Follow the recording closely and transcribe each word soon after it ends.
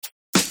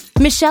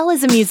Michelle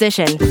is a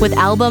musician with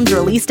albums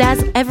released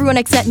as Everyone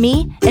Except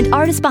Me and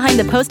artist behind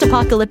the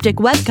post-apocalyptic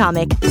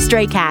webcomic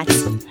Stray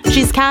Cats.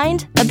 She's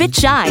kind, a bit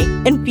shy,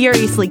 and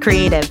furiously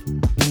creative.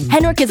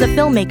 Henrik is a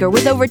filmmaker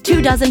with over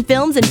 24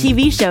 films and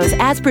TV shows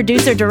as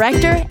producer,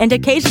 director, and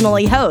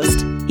occasionally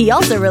host. He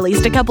also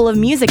released a couple of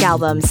music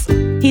albums.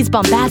 He's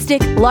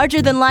bombastic,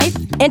 larger than life,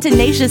 and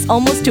tenacious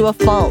almost to a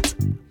fault.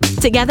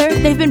 Together,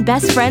 they've been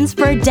best friends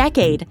for a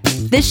decade.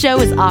 This show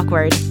is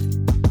awkward.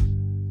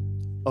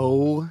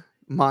 Oh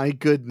my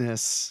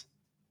goodness.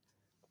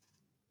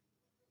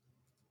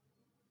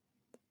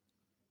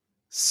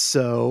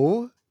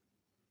 So,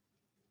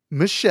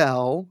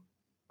 Michelle.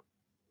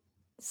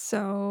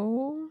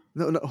 So?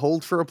 No,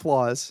 hold for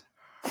applause.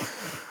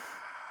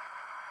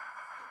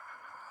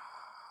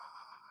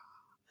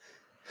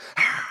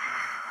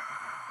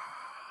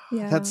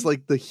 Yeah. That's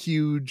like the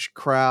huge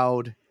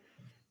crowd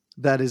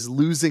that is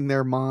losing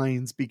their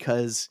minds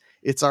because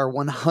it's our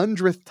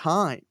 100th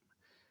time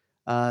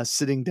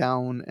sitting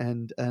down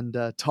and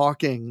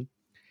talking,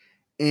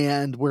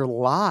 and we're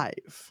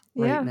live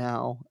right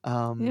now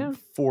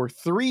for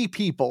 3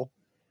 people.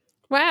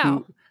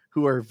 Wow.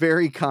 Who are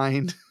very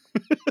kind.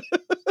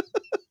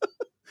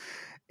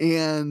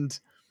 And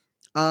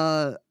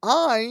I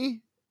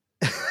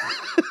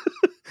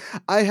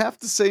have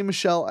to say,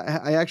 Michelle,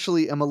 I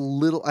actually am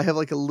I have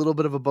like a little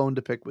bit of a bone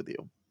to pick with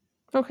you.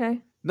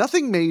 Okay.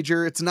 Nothing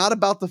major. It's not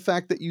about the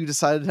fact that you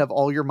decided to have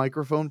all your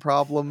microphone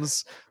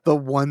problems the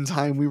one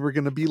time we were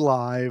going to be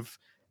live.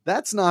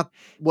 That's not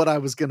what I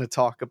was going to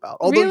talk about.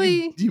 Although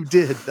really? you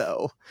did,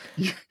 though.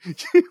 We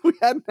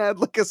hadn't had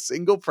like a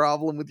single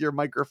problem with your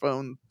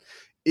microphone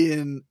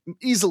in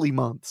easily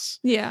months.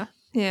 Yeah.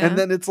 Yeah. And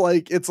then it's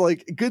like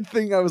good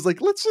thing I was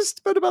like, let's just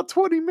spend about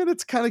 20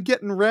 minutes kind of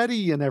getting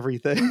ready and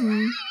everything.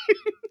 Mm-hmm.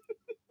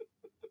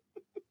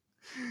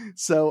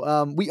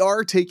 So we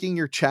are taking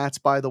your chats,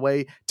 by the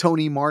way.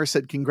 Tony Marr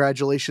said,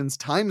 congratulations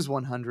times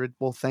 100.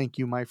 Well, thank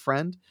you, my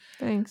friend.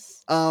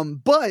 Thanks.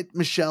 But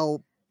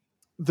Michelle,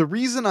 the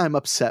reason I'm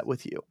upset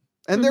with you,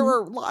 and there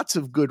are lots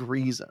of good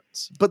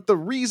reasons, but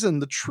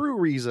the true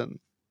reason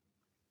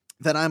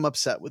that I'm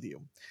upset with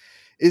you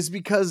is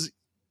because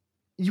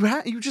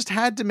you just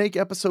had to make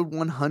episode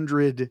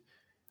 100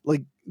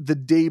 like the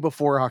day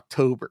before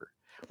October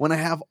when I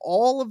have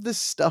all of this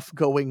stuff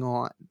going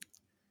on.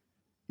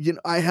 You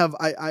know,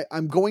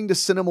 I'm going to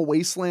Cinema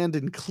Wasteland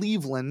in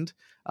Cleveland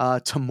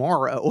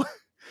tomorrow,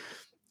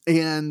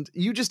 and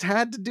you just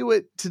had to do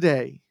it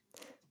today.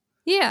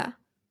 Yeah,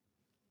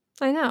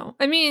 I know.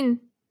 I mean,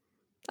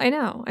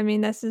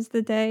 this is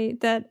the day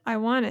that I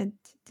wanted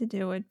to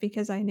do it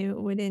because I knew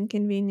it would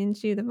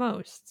inconvenience you the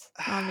most,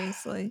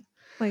 obviously.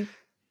 And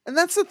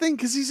that's the thing,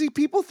 because you see,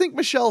 people think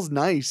Michelle's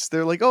nice.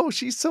 They're like, oh,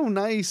 she's so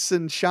nice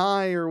and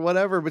shy or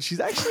whatever, but she's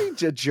actually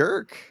a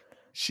jerk.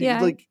 She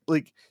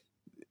like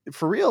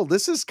for real,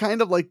 this is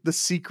kind of like the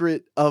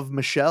secret of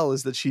Michelle,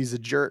 is that she's a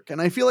jerk. And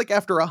I feel like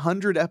after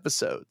 100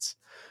 episodes,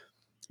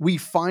 we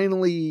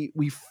finally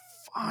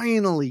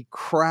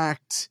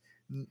cracked,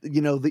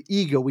 the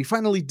ego. We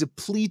finally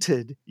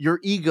depleted your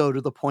ego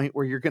to the point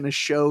where you're going to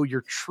show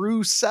your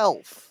true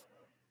self.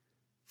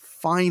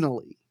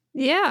 Finally.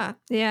 Yeah.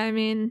 Yeah. I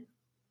mean,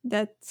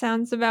 that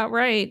sounds about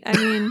right. I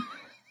mean,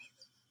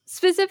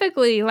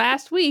 specifically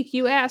last week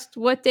you asked,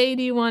 what day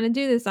do you want to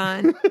do this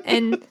on?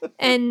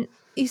 And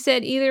you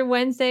said either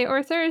Wednesday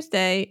or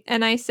Thursday.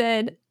 And I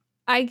said,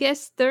 I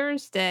guess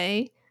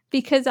Thursday,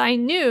 because I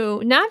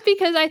knew, not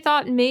because I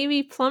thought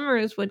maybe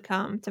plumbers would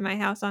come to my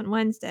house on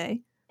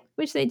Wednesday,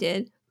 which they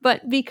did,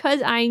 but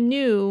because I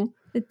knew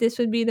that this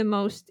would be the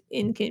most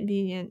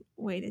inconvenient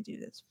way to do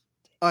this.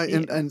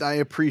 And I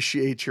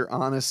appreciate your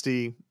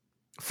honesty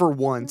for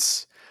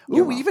once.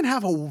 Ooh, we even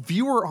have a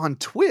viewer on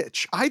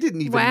Twitch. I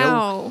didn't even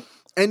know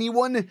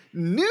anyone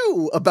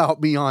knew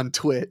about me on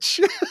Twitch.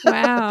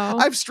 Wow.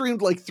 I've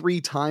streamed like 3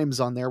 times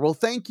on there. Well,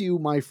 thank you,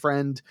 my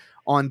friend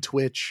on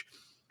Twitch.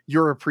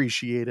 You're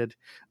appreciated.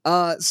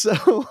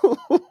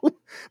 So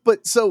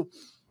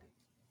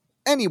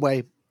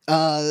anyway,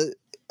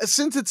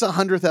 since it's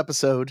 100th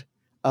episode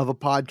of a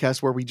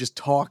podcast where we just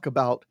talk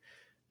about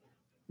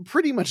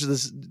pretty much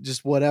this,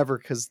 just whatever,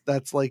 because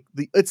that's like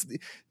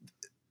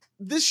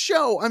this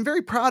show, I'm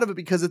very proud of it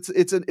because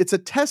it's a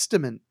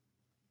testament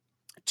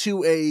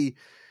to a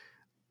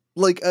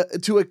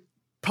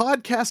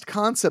podcast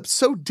concept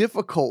so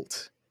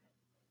difficult,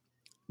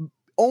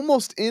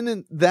 almost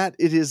in that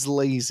it is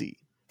lazy,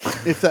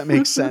 if that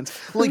makes sense.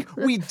 Like,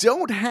 we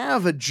don't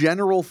have a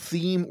general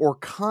theme or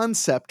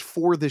concept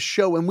for this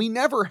show, and we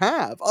never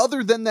have,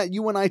 other than that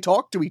you and I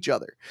talk to each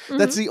other. Mm-hmm.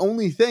 That's the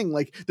only thing.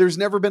 Like, there's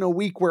never been a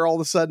week where all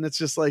of a sudden it's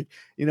just like,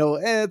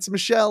 it's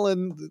Michelle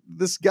and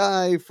this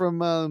guy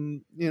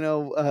from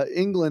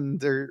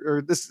England,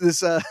 or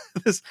this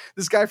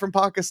guy from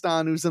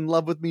Pakistan who's in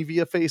love with me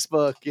via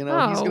Facebook. He's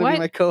going to be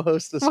my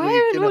co-host this week.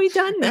 Why haven't we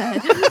done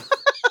that?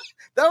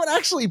 That would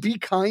actually be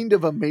kind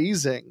of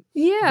amazing.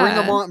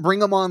 Yeah. Bring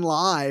them on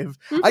live.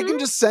 Mm-hmm. I can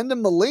just send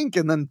them the link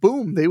and then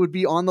boom, they would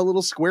be on the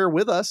little square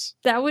with us.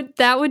 That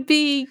would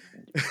be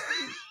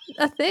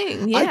a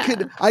thing.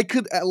 Yeah. I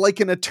could like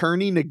an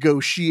attorney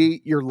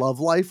negotiate your love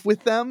life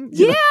with them.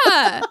 You know?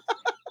 Yeah.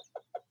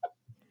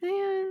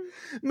 Man.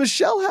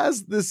 Michelle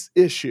has this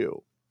issue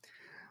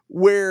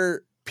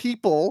where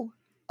people,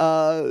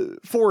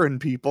 foreign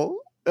people,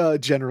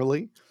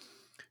 generally,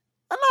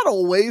 not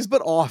always,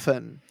 but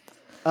often,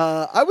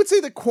 I would say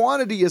the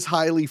quantity is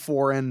highly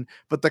foreign,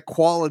 but the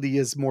quality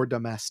is more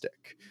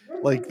domestic.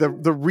 Like the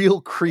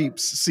real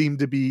creeps seem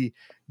to be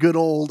good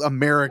old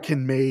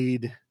American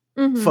made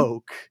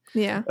folk.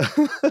 Yeah.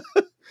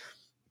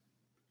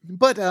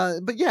 But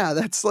yeah,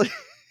 that's like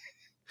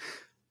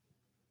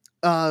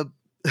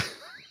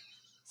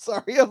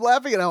sorry, I'm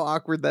laughing at how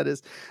awkward that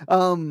is.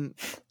 But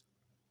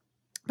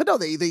no,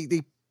 they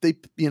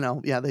you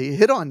know, yeah, they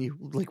hit on you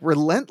like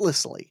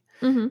relentlessly.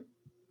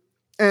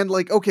 And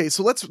like, okay,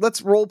 so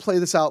let's role play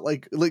this out.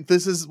 Like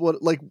this is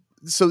what, like,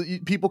 so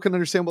people can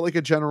understand what like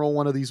a general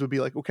one of these would be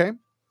like. Okay,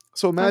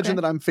 so imagine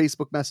that I'm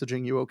Facebook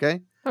messaging you.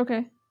 Okay.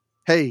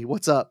 Hey,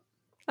 what's up?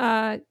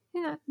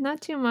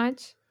 Not too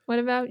much. What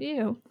about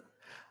you?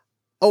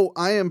 Oh,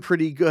 I am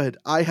pretty good.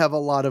 I have a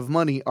lot of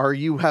money. Are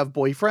you have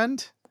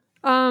boyfriend?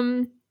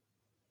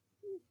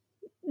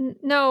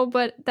 No,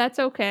 but that's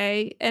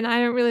okay. And I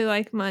don't really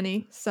like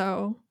money,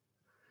 so.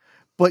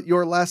 But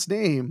your last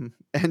name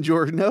and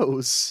your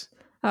nose.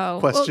 Oh.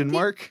 Question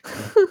mark.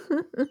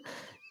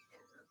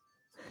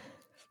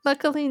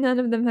 Luckily, none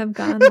of them have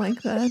gone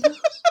like that.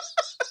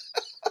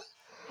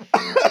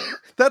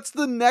 That's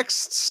the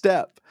next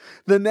step.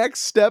 The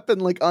next step in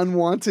like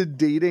unwanted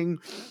dating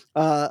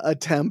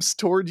attempts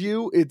toward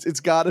you. It's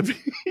gotta be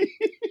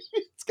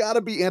it's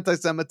gotta be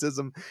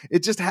anti-Semitism.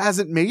 It just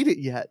hasn't made it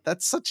yet.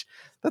 That's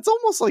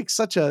almost like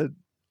such a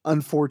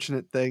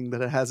unfortunate thing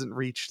that it hasn't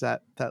reached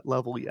that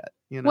level yet.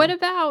 You know? What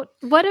about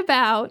what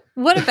about?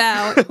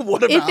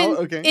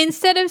 Okay.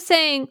 Instead of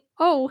saying,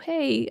 "Oh,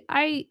 hey,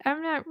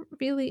 I'm not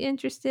really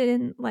interested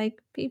in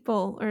like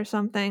people or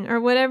something," or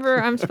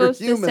whatever I'm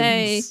supposed to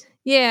say.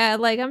 Yeah,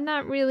 like I'm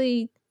not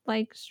really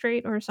like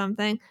straight or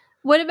something.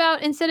 What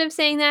about instead of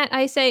saying that,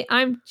 I say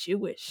I'm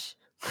Jewish?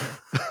 Did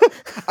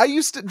I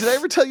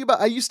ever tell you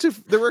about,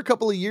 there were a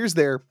couple of years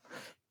there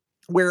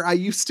where I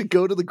used to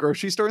go to the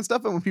grocery store and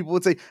stuff, and when people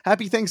would say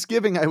Happy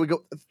Thanksgiving, I would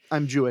go,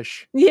 I'm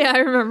Jewish. Yeah, I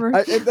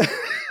remember. They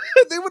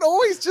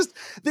always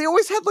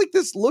had like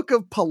this look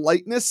of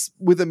politeness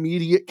with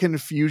immediate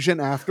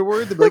confusion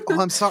afterward. They'd be like, oh,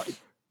 I'm sorry.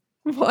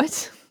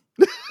 What?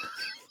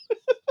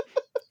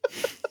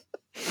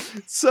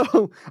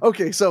 So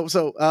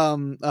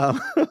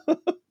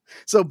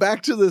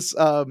back to this,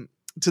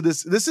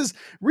 this is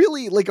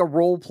really like a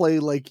role play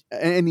like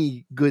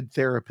any good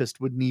therapist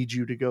would need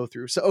you to go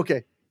through. So,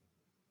 okay.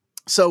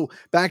 So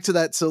back to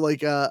that. So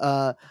like,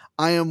 I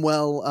am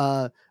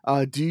well,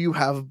 do you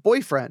have a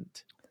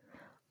boyfriend?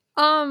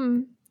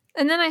 And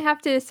then I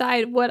have to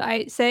decide what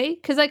I say.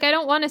 Cause like, I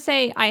don't want to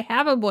say I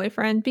have a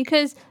boyfriend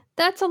because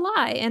that's a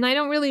lie. And I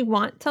don't really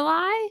want to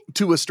lie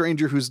to a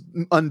stranger who's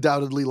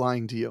undoubtedly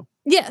lying to you.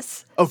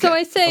 Yes. Okay. So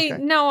I say,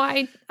 no,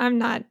 I'm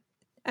not.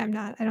 I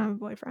don't have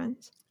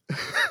boyfriends.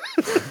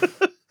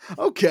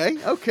 Okay.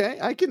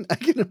 I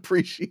can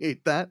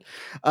appreciate that.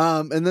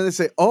 And then they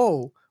say,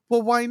 oh,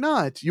 well, why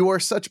not? You are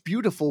such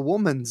beautiful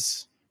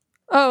womans.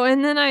 Oh,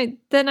 and then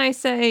I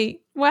say,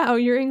 wow,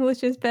 your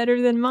English is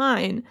better than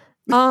mine.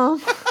 I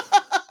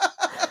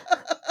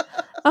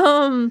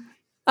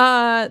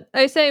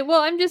say,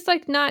 well, I'm just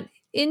like not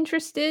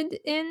interested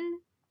in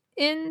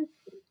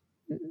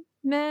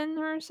men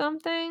or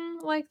something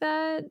like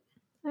that.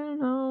 I don't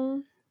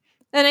know.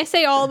 And I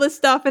say all this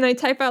stuff and I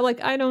type out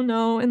like, I don't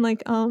know. And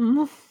like,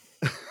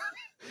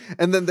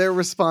 And then their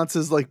response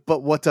is like,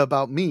 but what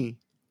about me?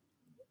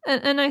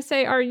 And I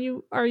say, are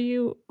you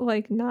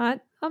like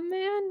not a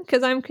man?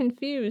 Because I'm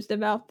confused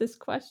about this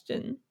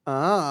question.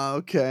 Ah,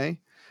 okay.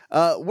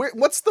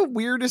 What's the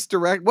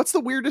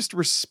weirdest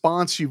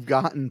response you've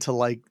gotten to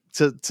like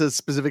to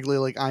specifically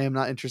like I am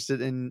not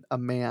interested in a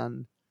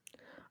man?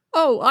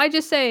 Oh, I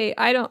just say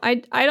I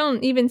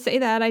don't even say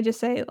that. I just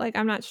say like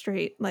I'm not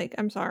straight. Like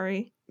I'm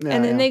sorry. Yeah,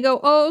 and then they go,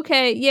 "Oh,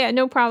 okay, yeah,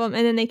 no problem."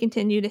 And then they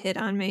continue to hit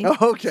on me.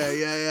 Oh, okay,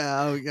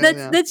 yeah.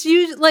 Okay, that's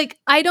usually like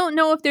I don't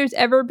know if there's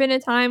ever been a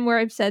time where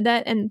I've said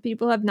that and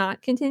people have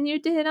not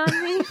continued to hit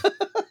on me.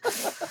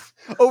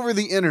 Over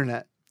the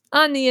internet.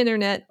 On the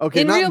internet.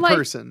 Okay, not in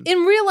person.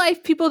 In real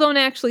life, people don't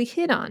actually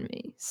hit on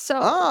me.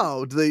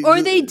 So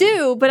they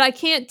do, but I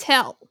can't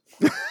tell.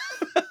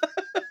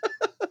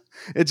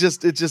 It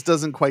just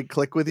doesn't quite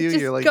click with you. It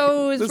just You're like,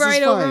 goes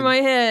right over my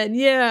head.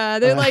 Yeah,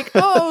 they're like,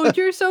 "Oh,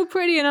 you're so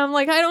pretty," and I'm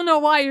like, "I don't know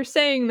why you're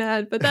saying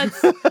that, but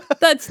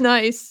that's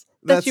nice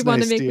that you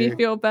want to make me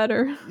feel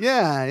better."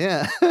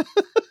 Yeah.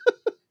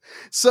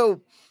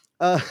 So,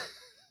 and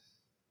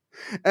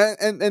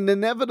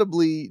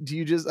inevitably, do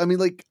you just? I mean,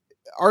 like,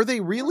 are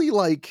they really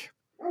like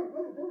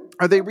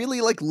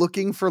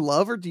looking for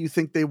love, or do you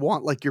think they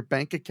want like your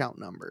bank account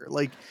number?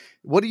 Like,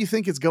 what do you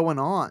think is going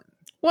on?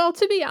 Well,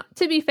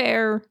 to be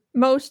fair,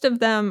 most of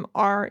them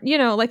are,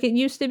 like it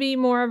used to be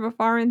more of a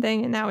foreign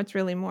thing, and now it's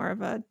really more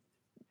of a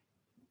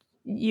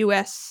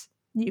U.S.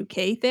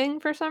 UK thing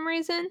for some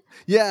reason.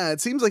 Yeah,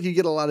 it seems like you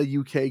get a lot of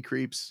UK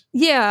creeps.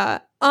 Yeah.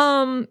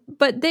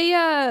 But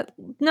they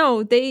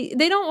no, they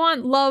don't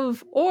want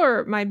love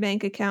or my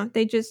bank account.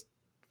 They just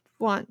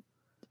want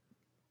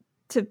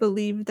to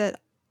believe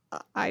that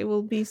I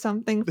will be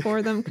something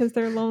for them because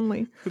they're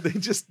lonely. They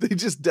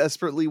just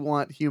desperately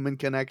want human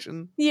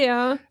connection.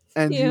 Yeah.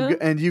 And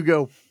you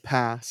go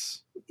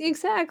pass.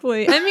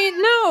 Exactly. I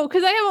mean, no,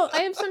 because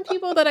I have some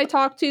people that I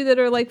talk to that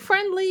are like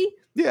friendly.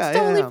 Yeah, it's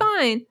totally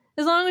fine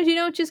as long as you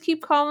don't just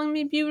keep calling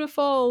me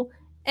beautiful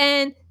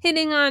and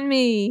hitting on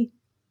me.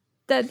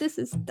 That this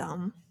is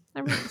dumb.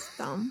 I really is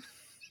dumb.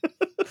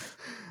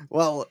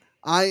 Well,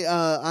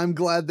 I'm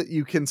glad that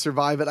you can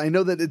survive it. I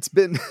know that it's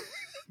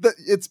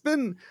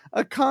been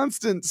a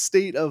constant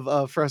state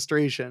of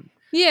frustration.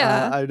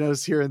 Yeah. I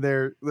noticed here and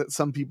there that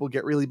some people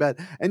get really bad,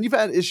 and you've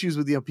had issues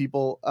with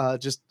people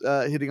just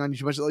hitting on you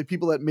too much, like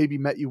people that maybe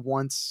met you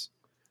once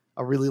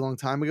a really long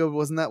time ago.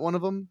 Wasn't that one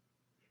of them?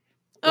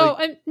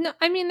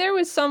 I mean, there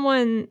was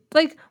someone,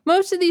 like,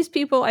 most of these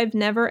people I've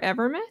never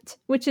ever met,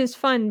 which is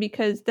fun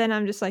because then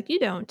I'm just like, you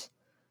don't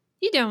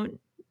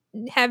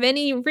have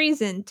any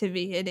reason to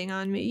be hitting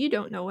on me. You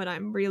don't know what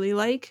I'm really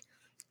like.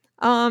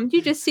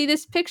 You just see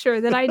this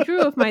picture that I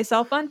drew of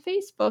myself on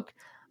Facebook.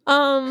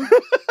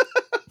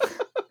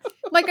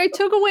 Like, I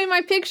took away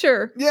my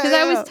picture because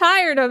I was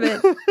tired of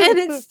it, and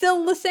it's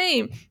still the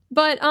same.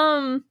 But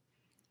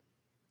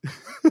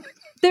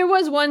there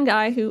was one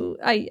guy who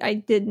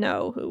I did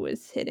know who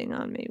was hitting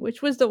on me,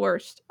 which was the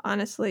worst,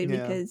 honestly,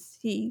 because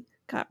he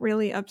got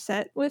really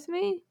upset with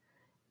me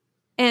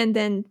and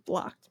then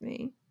blocked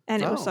me.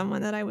 And it was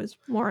someone that I was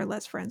more or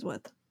less friends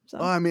with. So.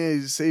 Well, I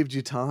mean, it saved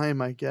you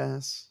time, I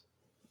guess.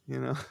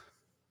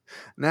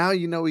 Now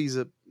he's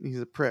a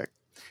prick.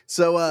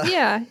 So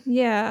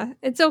yeah,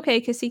 it's okay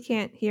because he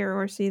can't hear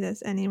or see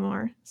this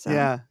anymore. So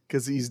yeah,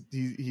 because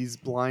he's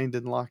blind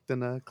and locked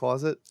in a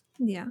closet.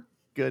 Yeah.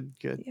 Good.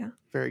 Yeah.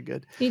 Very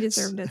good. He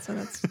deserved it, so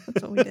that's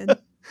what we did.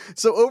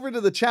 So over to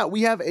the chat,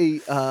 we have a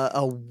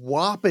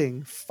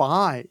whopping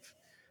 5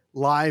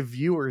 live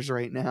viewers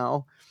right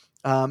now,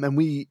 and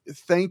we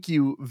thank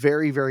you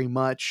very, very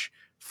much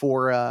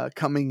for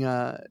coming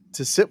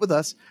to sit with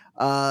us.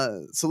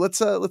 So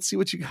let's see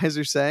what you guys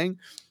are saying.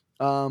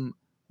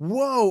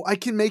 Whoa! I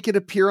can make it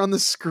appear on the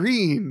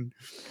screen.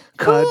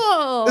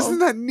 Cool. Isn't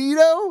that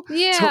neato?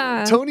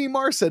 Yeah. Tony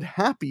Marr said,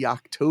 "Happy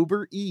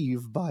October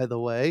Eve." By the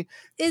way,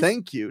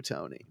 thank you,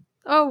 Tony.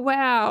 Oh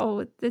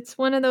wow! It's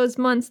one of those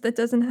months that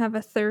doesn't have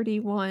a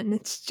 31.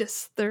 It's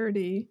just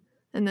 30,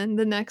 and then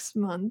the next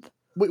month.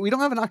 Wait, we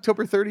don't have an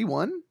October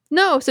 31?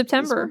 No,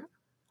 September.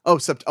 Oh,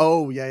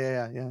 Oh,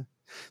 yeah.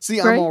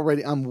 See,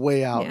 right? I'm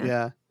way out.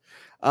 Yeah.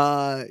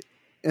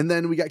 And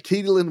then we got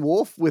Katie Lynn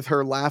Wolf with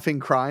her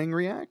laughing, crying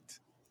react,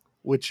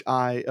 which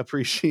I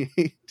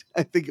appreciate.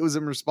 I think it was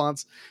in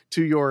response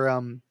to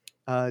your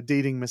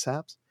dating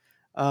mishaps.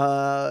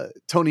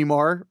 Tony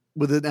Marr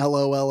with an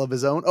LOL of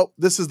his own. Oh,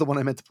 this is the one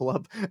I meant to pull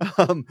up.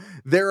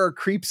 There are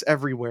creeps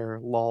everywhere.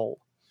 Lol.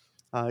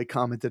 I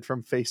commented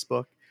from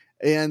Facebook.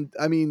 And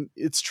I mean,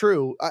 it's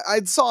true.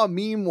 I saw a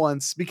meme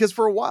once because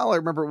for a while I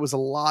remember it was a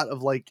lot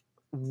of like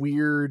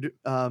weird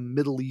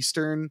Middle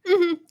Eastern.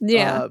 Mm-hmm.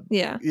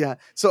 Yeah.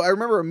 So I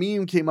remember a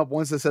meme came up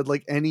once that said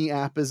like any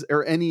app is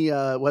or any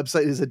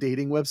website is a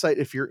dating website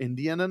if you're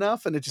Indian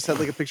enough, and it just had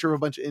like a picture of a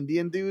bunch of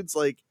Indian dudes,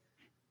 like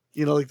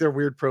like their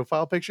weird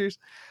profile pictures.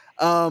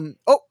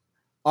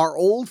 Our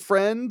old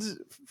friend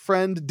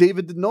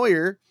David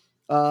Denoyer,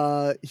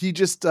 he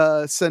just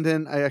sent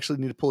in. I actually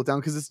need to pull it down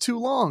because it's too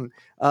long.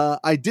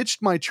 I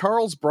ditched my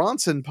Charles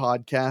Bronson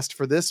podcast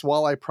for this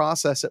while I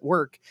process at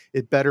work.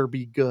 It better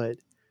be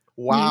good.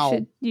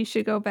 Wow. You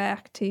should go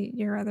back to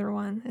your other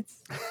one.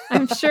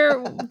 I'm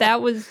sure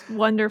that was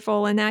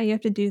wonderful, and now you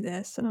have to do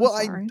this. And I'm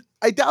sorry.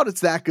 I doubt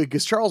it's that good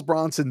because Charles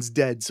Bronson's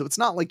dead, so it's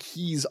not like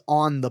he's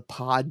on the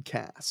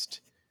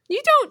podcast.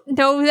 You don't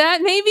know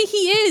that. Maybe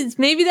he is.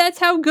 Maybe that's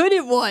how good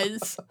it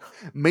was.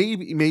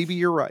 Maybe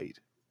you're right.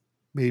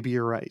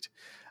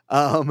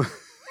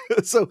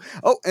 So,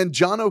 and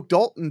John Oak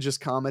Dalton just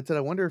commented.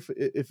 I wonder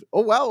if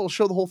oh wow, it'll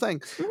show the whole thing.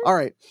 Mm-hmm. All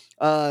right.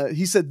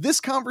 He said, this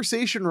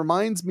conversation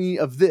reminds me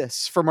of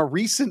this from a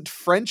recent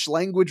French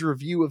language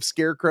review of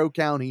Scarecrow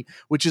County,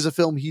 which is a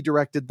film he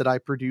directed that I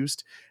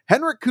produced.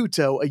 Henrik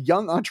Couto, a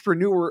young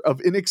entrepreneur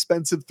of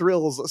inexpensive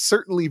thrills,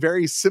 certainly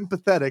very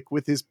sympathetic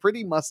with his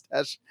pretty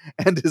mustache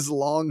and his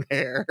long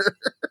hair.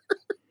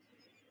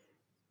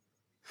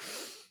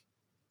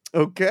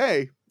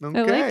 Okay. I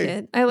like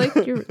it. I like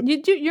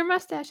your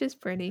mustache is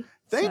pretty.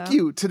 Thank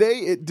you.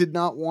 Today it did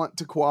not want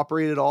to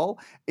cooperate at all,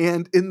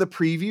 and in the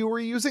preview we're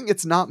using,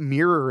 it's not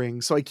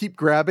mirroring, so I keep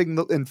grabbing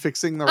and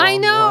fixing the wrong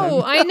one.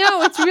 I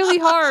know. It's really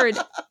hard.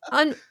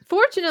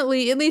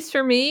 Unfortunately, at least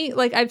for me,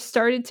 like I've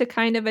started to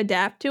kind of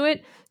adapt to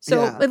it.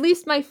 So at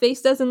least my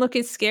face doesn't look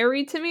as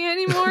scary to me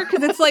anymore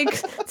because it's like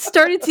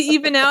started to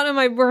even out in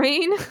my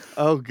brain.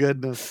 Oh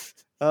goodness.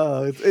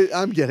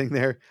 I'm getting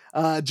there.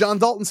 John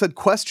Dalton said,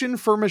 question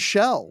for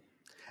Michelle.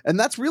 And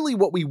that's really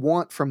what we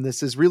want from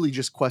this, is really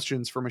just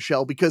questions for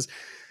Michelle, because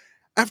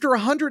After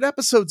 100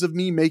 episodes of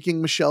me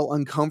making Michelle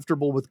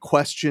uncomfortable with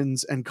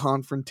questions and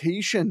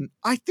confrontation,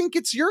 I think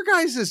it's your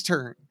guys'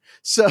 turn.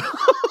 So,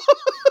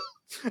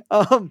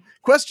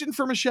 question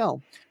for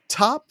Michelle.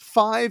 Top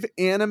 5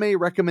 anime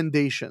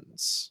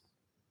recommendations.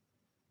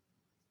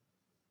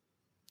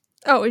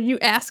 Oh, are you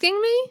asking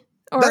me?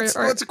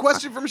 That's a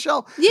question for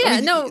Michelle. Yeah, I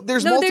mean, no.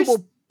 There's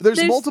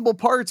multiple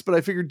parts, but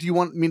I figured, do you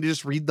want me to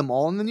just read them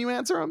all and then you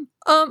answer them?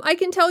 I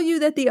can tell you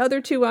that the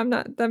other two I'm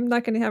not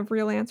going to have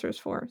real answers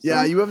for. So.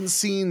 Yeah, you haven't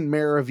seen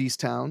Mayor of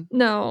Easttown.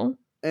 No.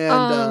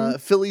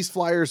 And Phillies,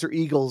 Flyers, or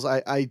Eagles.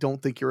 I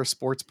don't think you're a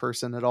sports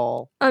person at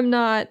all. I'm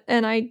not,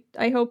 and I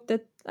hope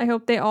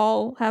they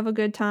all have a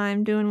good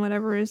time doing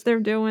whatever it is they're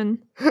doing.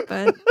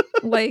 But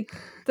like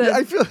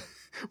I feel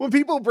when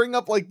people bring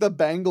up like the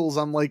Bengals,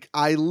 I'm like,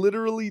 I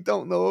literally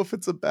don't know if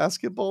it's a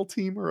basketball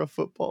team or a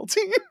football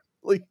team.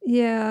 Like,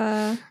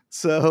 yeah.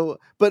 So,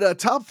 but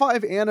top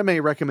 5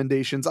 anime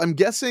recommendations. I'm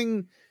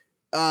guessing.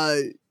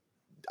 I'm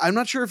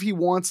not sure if he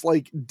wants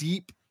like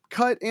deep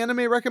cut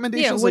anime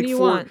recommendations. Yeah, what do you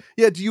want?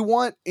 Yeah, do you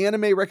want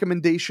anime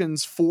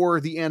recommendations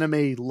for the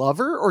anime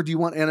lover, or do you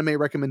want anime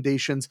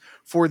recommendations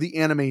for the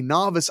anime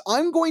novice?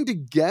 I'm going to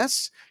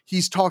guess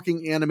he's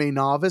talking anime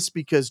novice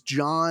because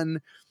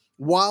John,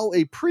 while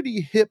a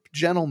pretty hip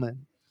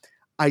gentleman,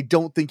 I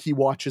don't think he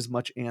watches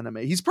much anime.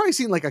 He's probably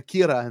seen like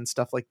Akira and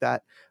stuff like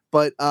that.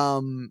 But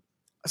so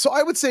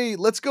I would say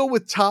let's go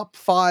with top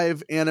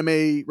 5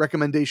 anime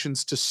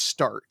recommendations to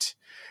start.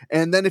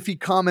 And then if he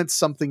comments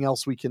something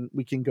else, we can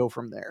go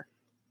from there.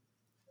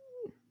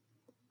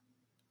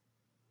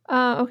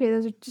 Okay,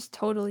 those are just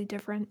totally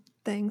different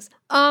things.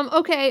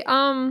 Okay.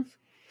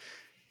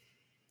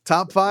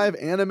 Top 5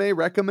 anime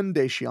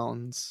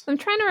recommendations. I'm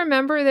trying to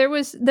remember.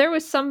 There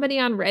was somebody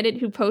on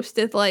Reddit who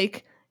posted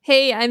like,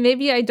 "Hey,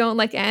 maybe I don't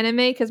like anime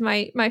because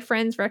my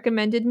friends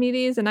recommended me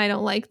these and I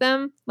don't like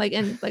them." Like,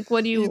 and like,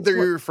 what do you? They're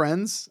your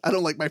friends. I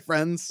don't like my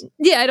friends.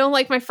 Yeah, I don't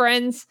like my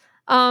friends.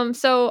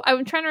 So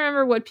I'm trying to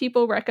remember what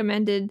people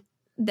recommended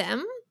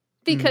them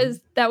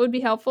because that would be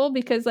helpful.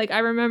 Because like I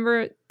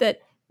remember that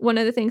one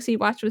of the things he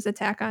watched was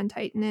Attack on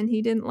Titan and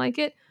he didn't like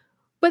it.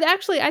 But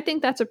actually, I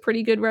think that's a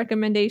pretty good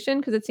recommendation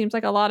because it seems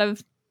like a lot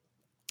of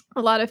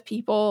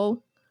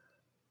people,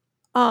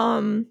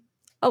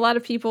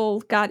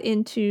 got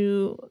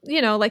into,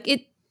 like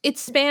it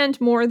spanned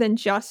more than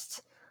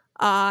just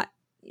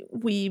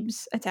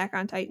Weeb's Attack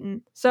on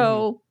Titan.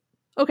 So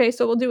okay,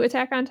 so we'll do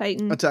Attack on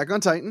Titan. Attack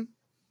on Titan.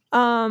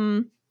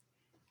 Trying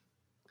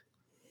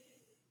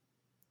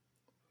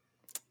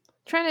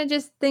to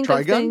just think Trigun?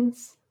 of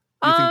things.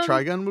 You think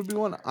Trigun would be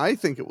one? I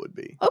think it would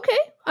be. Okay.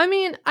 I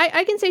mean,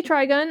 I can say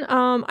Trigun.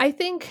 I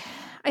think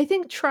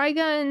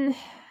Trigun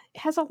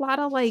has a lot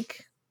of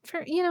like,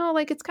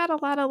 like it's got a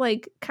lot of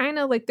like kind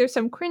of like there's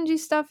some cringy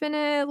stuff in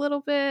it a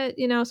little bit,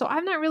 so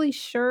I'm not really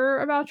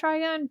sure about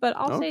Trigun, but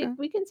I'll say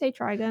we can say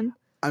Trigun.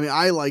 I mean,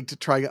 I liked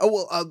Trigun. Oh,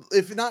 well,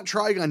 if not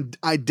Trigun,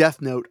 Death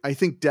Note. I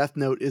think Death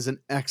Note is an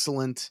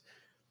excellent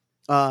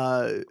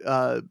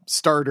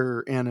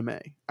starter anime.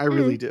 I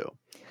really do.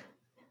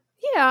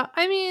 Yeah,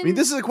 I mean,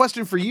 this is a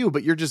question for you,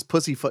 but you're just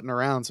pussyfooting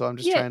around, so I'm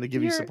just trying to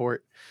give you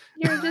support.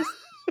 You're just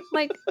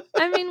like,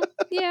 I mean,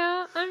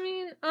 yeah, I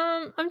mean,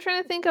 I'm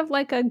trying to think of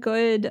like a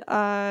good,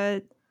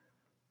 damn,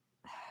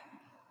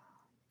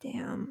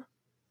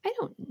 I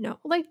don't know,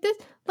 like this,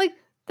 like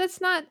that's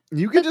not.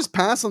 You can just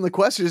pass on the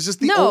question. It's just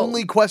the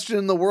only question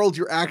in the world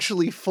you're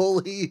actually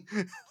fully,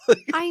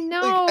 I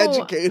know,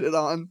 educated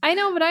on. I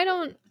know, but I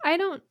don't.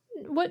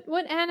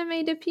 What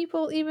anime do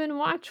people even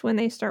watch when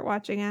they start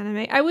watching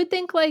anime? I would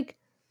think like.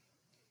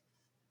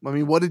 I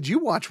mean, what did you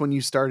watch when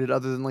you started,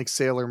 other than like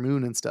Sailor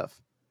Moon and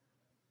stuff?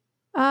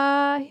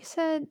 He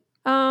said,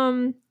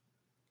 yeah,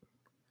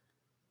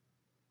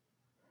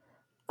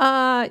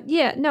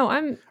 no,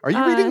 I'm. Are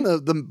you reading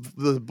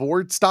the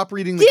board? Stop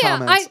reading the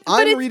comments.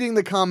 I'm reading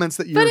the comments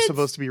that you're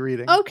supposed to be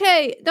reading.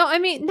 Okay, no, I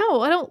mean,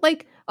 no, I don't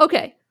like.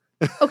 Okay,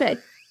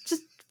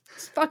 just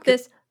fuck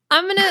this.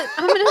 I'm gonna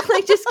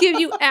like just give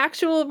you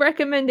actual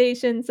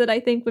recommendations that I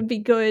think would be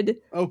good.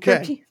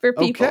 Okay. For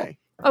people.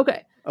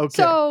 Okay.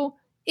 So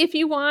if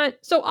you want,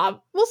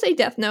 we'll say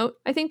Death Note.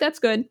 I think that's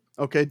good.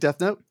 Okay,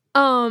 Death Note.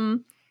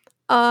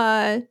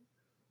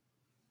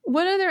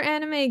 What other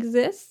anime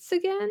exists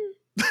again?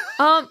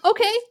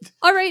 Okay,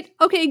 all right,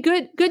 okay,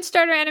 good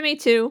starter anime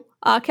too.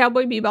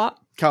 Cowboy Bebop.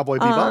 Cowboy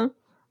Bebop.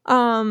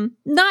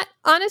 Not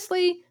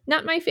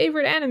my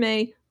favorite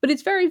anime, but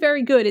it's very,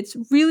 very good. It's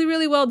really,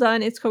 really well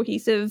done. It's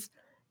cohesive,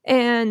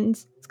 and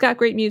it's got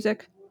great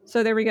music.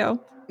 So there we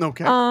go.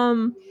 Okay.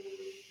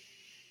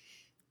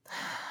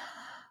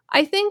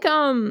 I think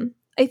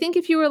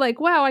if you were like,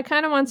 wow, I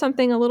kind of want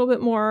something a little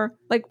bit more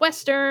like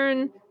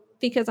Western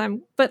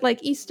but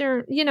like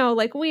Eastern,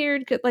 like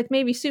weird, like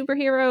maybe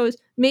superheroes,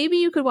 maybe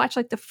you could watch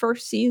like the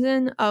first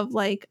season of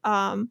like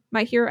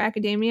My Hero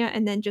Academia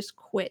and then just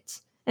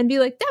quit and be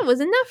like, that was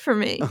enough for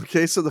me.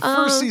 Okay, so the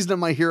first season of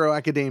My Hero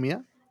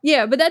Academia.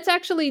 Yeah, but that's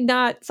actually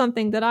not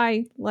something that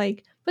I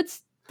like.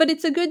 But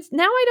it's a good.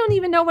 Now I don't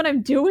even know what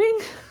I'm doing.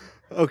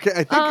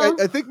 Okay,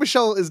 I think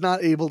Michelle is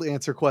not able to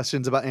answer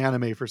questions about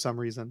anime for some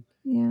reason.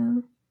 Yeah.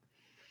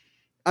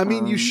 I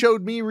mean, you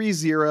showed me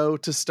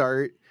ReZero to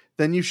start,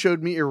 then you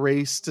showed me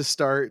Erase to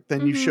start,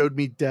 then you showed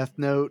me Death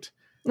Note.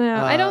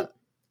 Yeah,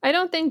 I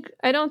don't think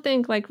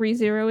like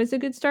ReZero is a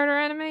good starter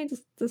anime,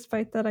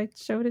 despite that I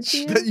showed it to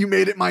you. That you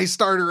made it my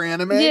starter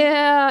anime?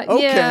 Yeah.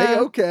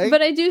 Okay.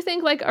 But I do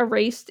think like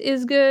Erased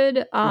is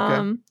good.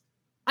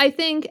 I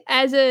think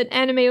as an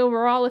anime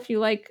overall, if you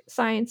like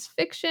science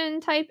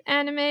fiction type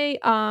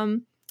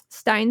anime,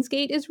 Steins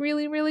Gate is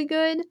really, really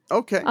good.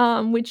 Okay.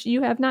 Which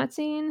you have not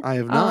seen. I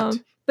have not.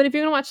 But if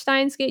you're gonna watch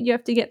Steins Gate, you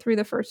have to get through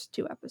the first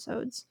 2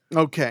 episodes.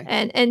 Okay.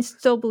 And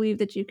still believe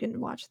that you can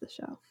watch the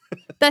show.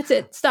 That's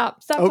it.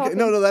 Stop okay, talking.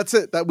 no, that's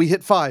it. That we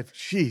hit 5.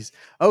 Jeez.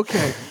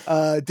 Okay.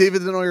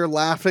 David Denoyer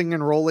laughing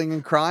and rolling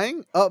and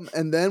crying.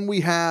 And then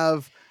we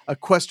have a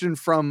question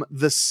from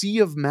the Sea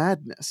of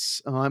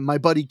Madness. My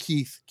buddy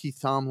Keith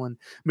Tomlin.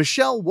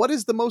 Michelle, what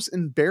is the most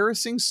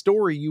embarrassing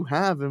story you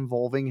have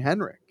involving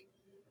Henrik?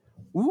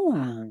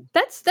 Ooh.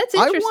 That's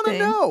interesting. I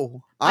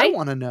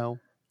want to know.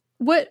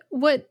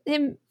 What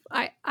him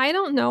I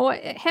don't know.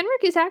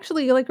 Henrik is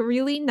actually like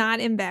really not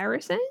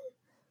embarrassing.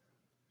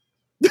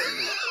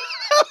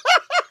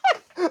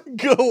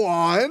 Go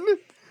on.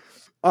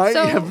 I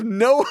have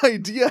no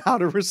idea how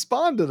to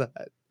respond to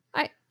that.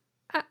 I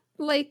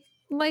like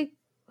I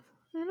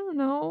don't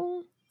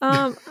know.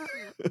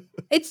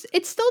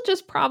 It's still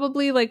just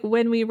probably like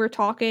when we were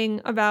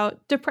talking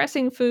about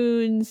depressing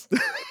foods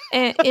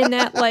and in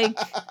that like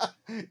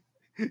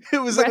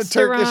it was in a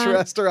Turkish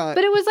restaurant.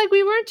 But it was like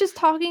we weren't just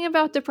talking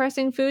about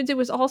depressing foods, it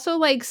was also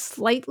like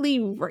slightly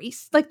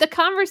race. Like the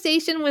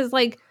conversation was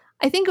like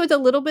I think it was a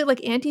little bit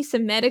like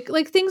anti-Semitic.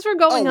 Like things were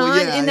going on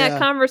in that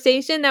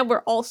conversation that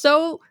were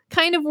also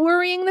kind of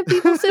worrying the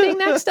people sitting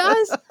next to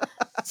us.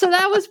 So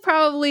that was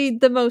probably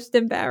the most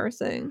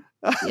embarrassing.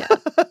 Yeah.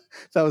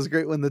 That was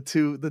great when the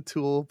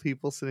Tool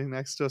people sitting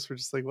next to us were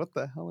just like, what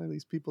the hell are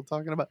these people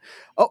talking about?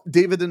 Oh,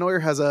 David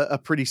Denoyer has a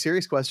pretty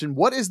serious question.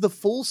 What is the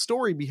full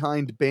story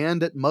behind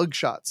Band at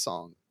Mugshot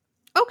song?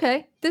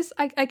 Okay.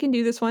 I can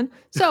do this one.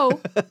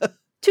 So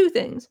 2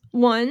 things.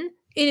 One,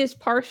 it is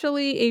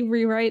partially a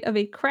rewrite of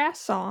a Crass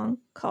song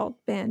called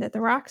Band at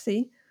the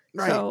Roxy.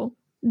 Right. So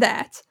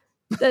that.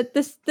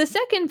 The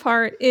second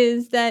part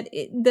is that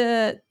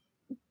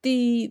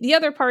the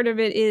other part of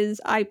it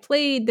is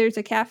there's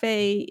a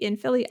cafe in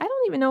Philly. I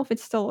don't even know if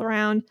it's still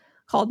around,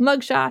 called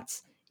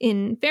Mugshots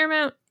in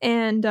Fairmount.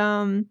 And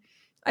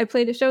I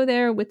played a show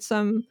there with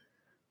some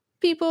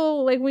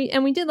people.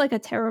 We did like a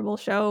terrible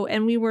show,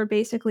 and we were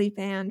basically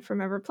banned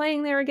from ever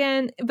playing there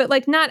again. But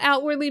like not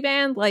outwardly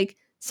banned, like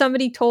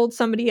somebody told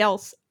somebody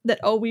else that,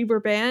 we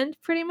were banned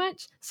pretty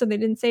much. So they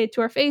didn't say it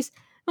to our face.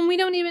 And we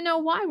don't even know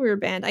why we were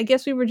banned. I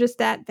guess we were just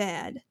that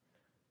bad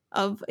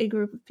of a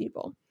group of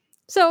people.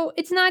 So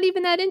it's not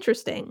even that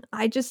interesting.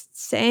 I just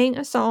sang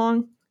a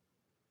song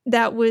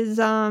that was,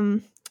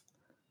 I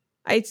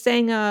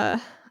sang a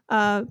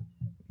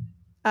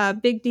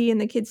Big D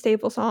and the Kid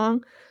Staple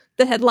song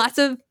that had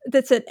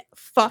that said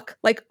fuck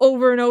like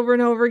over and over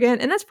and over again.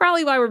 And that's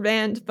probably why we're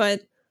banned,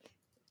 but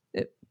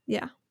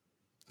yeah.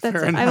 That's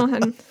Fair it. Enough. I don't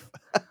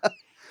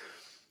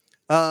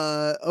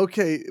have.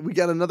 Okay, we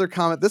got another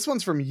comment. This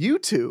one's from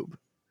YouTube.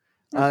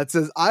 It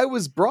says, I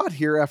was brought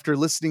here after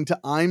listening to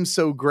I'm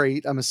So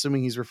Great. I'm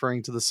assuming he's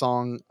referring to the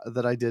song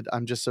that I did,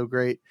 I'm Just So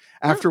Great,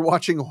 after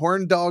watching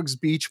Horn Dog's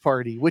Beach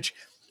Party, which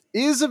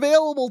is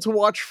available to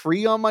watch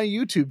free on my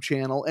YouTube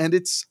channel. And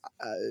it's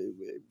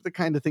the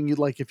kind of thing you'd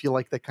like if you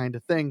like that kind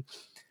of thing.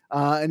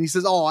 And he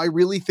says, I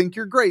really think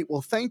you're great.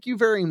 Well, thank you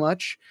very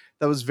much.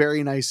 That was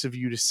very nice of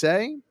you to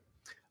say.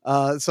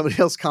 Somebody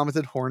else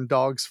commented, Horn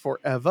Dogs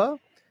Forever.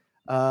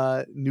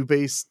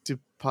 Nubes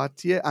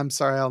Dupatier. I'm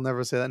sorry, I'll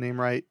never say that name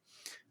right.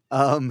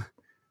 Then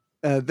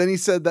he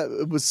said that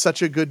it was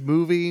such a good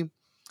movie.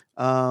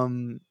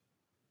 Let's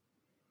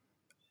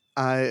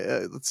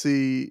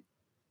see.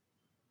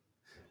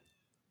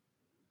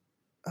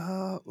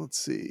 Let's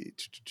see.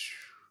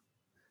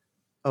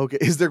 Okay,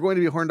 is there going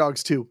to be Horn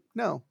Dogs 2?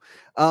 No.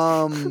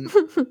 I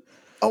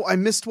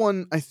missed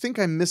one. I think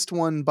I missed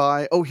one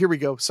by... Oh, here we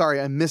go.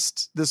 Sorry, I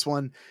missed this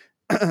one.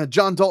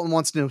 John Dalton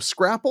wants to know,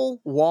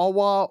 Scrapple,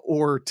 Wawa,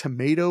 or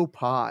tomato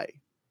pie?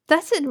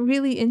 That's a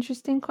really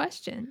interesting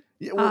question.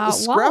 Yeah, well,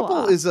 Scrapple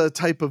Wawa is a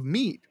type of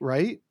meat,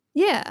 right?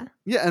 Yeah.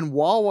 Yeah, and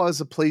Wawa is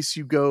a place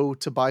you go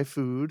to buy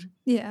food.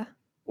 Yeah.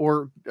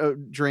 Or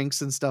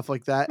drinks and stuff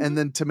like that. Mm-hmm. And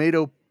then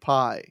tomato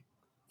pie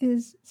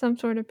is some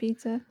sort of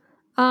pizza.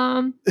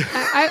 I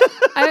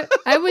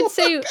would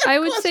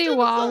say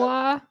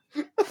Wawa.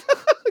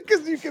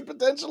 Because you could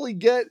potentially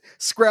get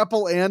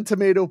Scrapple and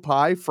tomato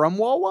pie from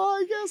Wawa,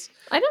 I guess.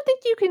 I don't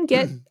think you can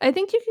get... I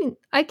think you can...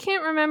 I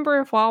can't remember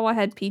if Wawa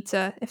had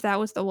pizza, if that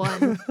was the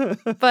one.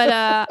 But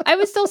I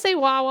would still say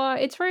Wawa.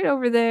 It's right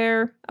over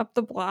there, up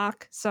the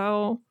block.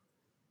 So...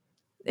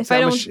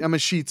 I'm a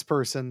Sheetz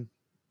person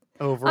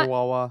over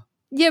Wawa.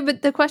 Yeah,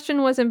 but the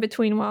question wasn't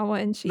between Wawa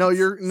and Sheetz.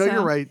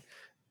 You're right.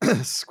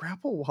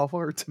 Scrapple Wawa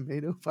or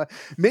tomato pie.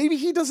 Maybe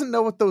he doesn't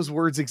know what those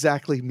words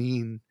exactly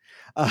mean.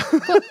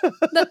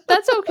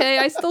 That's okay.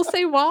 I still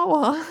say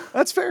Wawa.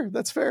 That's fair.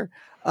 That's fair.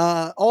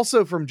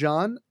 Also from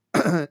John,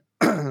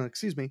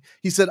 excuse me.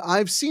 He said,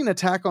 I've seen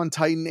Attack on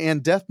Titan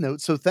and Death Note,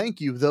 so thank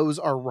you. Those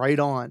are right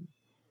on.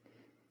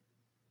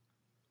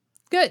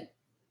 Good.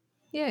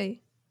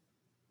 Yay.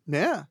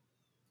 Yeah.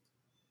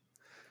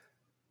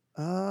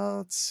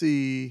 Let's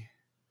see.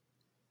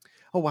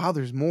 Oh, wow.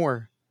 There's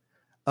more.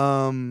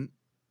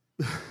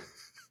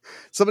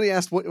 Somebody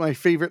asked what my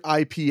favorite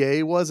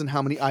IPA was and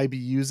how many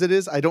IBUs it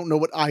is. I don't know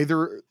what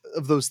either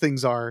of those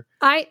things are.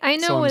 I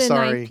know so what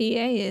sorry. an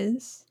IPA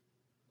is,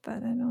 but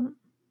I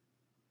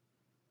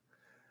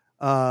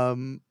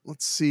don't.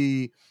 Let's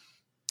see.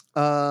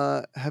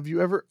 Have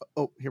you ever...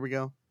 Oh, here we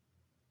go.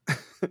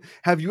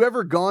 Have you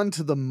ever gone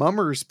to the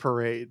Mummers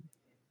Parade?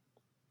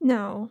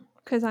 No,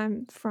 because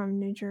I'm from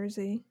New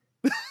Jersey.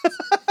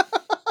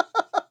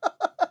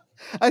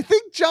 I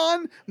think,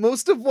 John,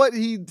 most of what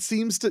he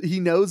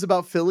knows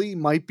about Philly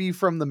might be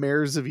from the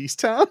mayors of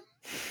Easttown.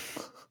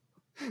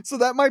 So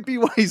that might be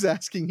why he's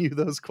asking you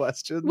those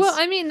questions. Well,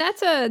 I mean,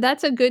 that's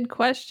a good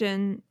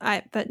question.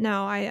 But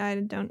no,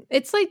 I don't.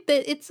 It's like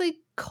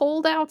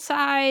cold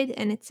outside,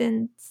 and it's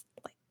in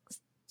like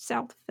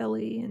South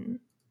Philly, and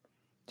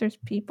there's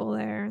people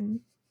there and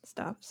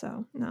stuff.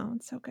 So no,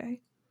 it's okay.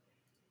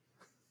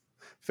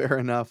 Fair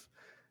enough.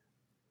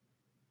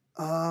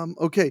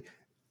 Okay.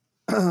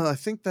 I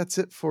think that's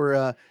it for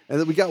and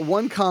then we got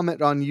one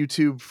comment on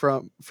YouTube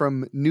from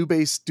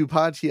Nubase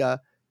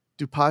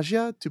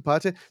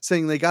Dupagia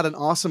saying they got an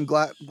awesome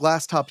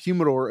glass top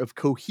humidor of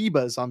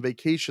Cohibas on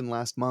vacation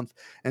last month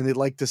and they'd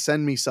like to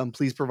send me some.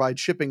 Please provide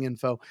shipping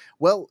info.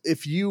 Well,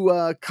 if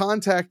you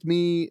contact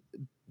me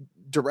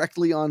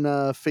directly on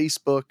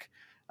Facebook,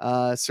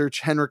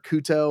 search Henrik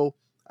Kuto.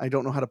 I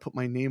don't know how to put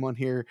my name on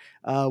here.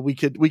 We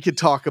could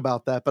talk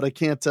about that, but I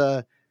can't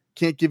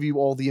give you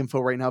all the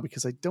info right now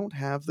because I don't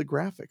have the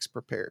graphics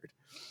prepared.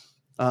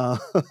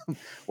 Well,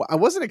 I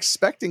wasn't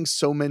expecting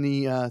so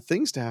many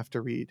things to have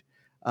to read.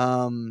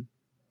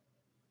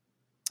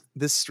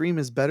 This stream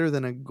is better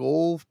than a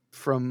goal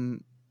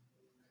from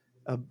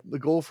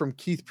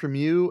Keith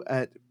Premu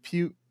at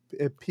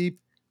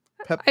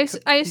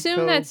I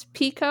assume that's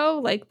Pico,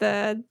 like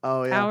the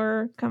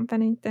power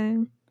company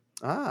thing.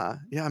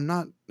 Yeah, I'm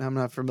not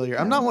familiar.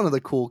 I'm not one of the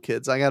cool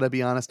kids. I gotta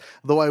be honest.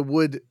 Though it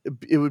would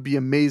be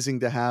amazing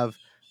to have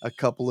a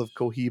couple of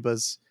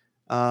Cohibas.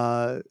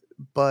 But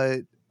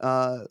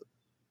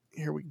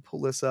here we can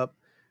pull this up.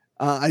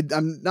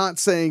 I'm not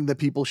saying that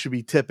people should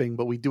be tipping,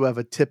 but we do have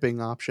a tipping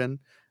option.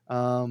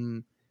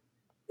 If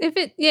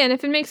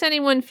it makes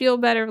anyone feel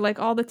better, like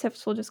all the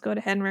tips will just go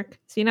to Henrik,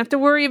 so you don't have to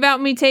worry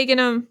about me taking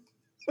them.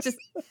 Just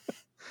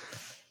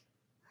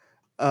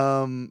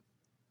hold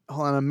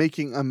on, I'm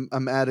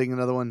adding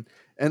another one.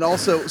 And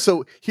also,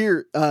 so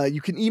here,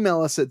 you can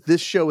email us at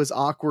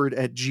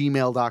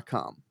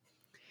thisshowisawkward@gmail.com.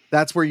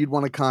 That's where you'd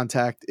want to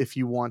contact if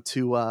you want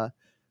to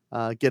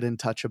get in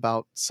touch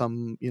about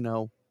some,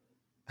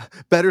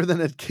 better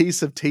than a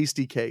case of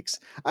tasty cakes.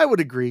 I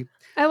would agree.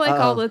 I like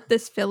all of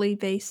this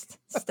Philly-based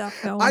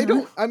stuff going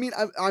on.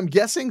 I'm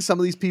guessing some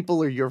of these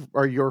people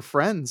are your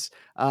friends.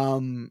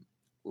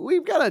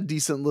 We've got a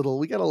decent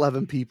we got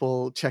 11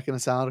 people checking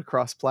us out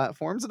across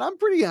platforms, and I'm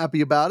pretty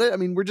happy about it. I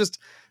mean,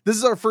 this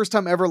is our first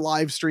time ever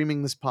live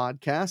streaming this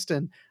podcast,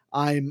 and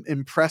I'm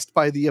impressed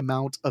by the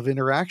amount of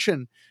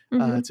interaction,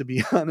 to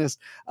be honest.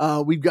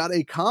 We've got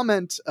a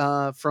comment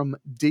from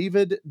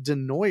David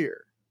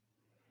Denoyer.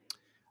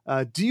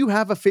 Do you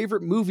have a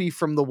favorite movie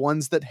from the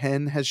ones that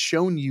Hen has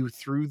shown you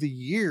through the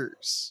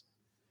years?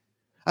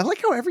 I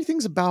like how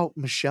everything's about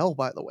Michelle,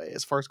 by the way,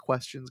 as far as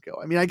questions go.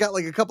 I mean, I got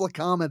like a couple of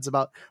comments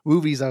about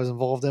movies I was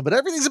involved in, but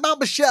everything's about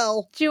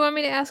Michelle. Do you want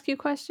me to ask you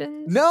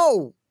questions?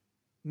 No,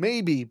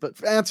 maybe,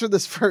 but answer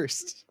this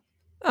first.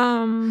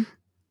 Of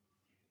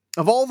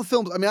all the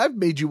films, I mean, I've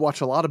made you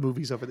watch a lot of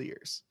movies over the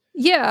years.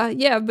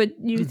 Yeah, but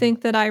you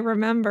think that I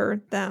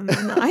remember them,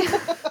 and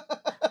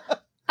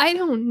I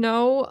don't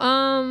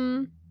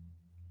know.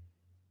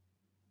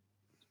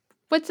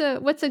 What's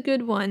a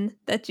good one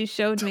that you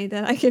showed me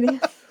that I can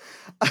answer?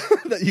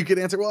 That you could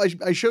answer? Well,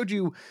 I showed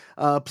you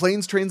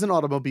Planes, Trains, and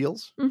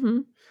Automobiles. Mm-hmm.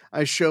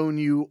 I've shown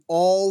you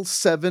all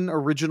 7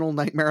 original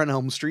Nightmare on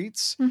Elm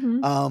Streets,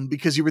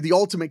 because you were the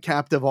ultimate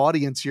captive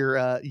audience.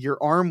 Your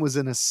arm was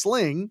in a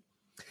sling,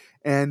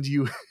 and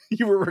you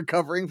were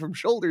recovering from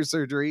shoulder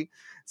surgery.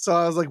 So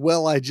I was like,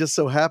 well, I just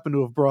so happen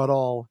to have brought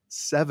all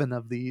 7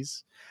 of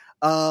these.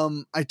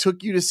 I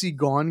took you to see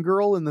Gone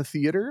Girl in the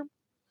theater.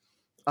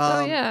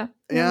 Yeah,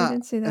 I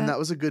didn't see that. And that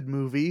was a good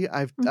movie.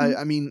 I've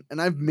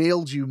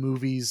mailed you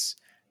movies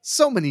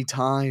so many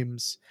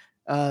times.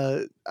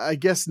 I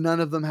guess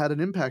none of them had an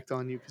impact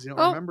on you because you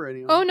don't remember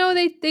any of them. Oh no,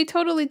 they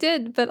totally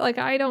did, but like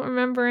I don't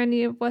remember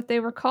any of what they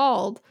were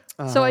called.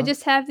 So I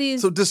just have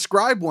these. So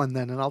describe one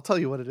then, and I'll tell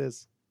you what it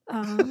is.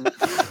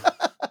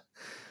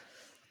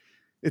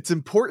 It's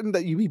important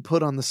that you be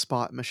put on the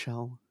spot,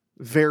 Michelle.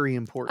 Very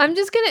important. I'm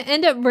just gonna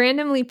end up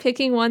randomly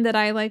picking one that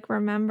I like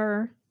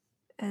remember.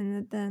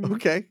 and then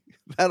Okay,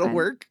 that'll I-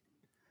 work.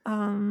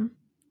 um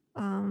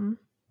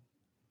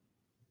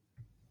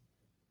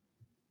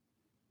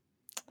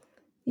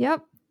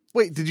yep.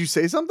 Wait, did you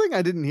say something?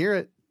 I didn't hear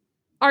it.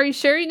 Are you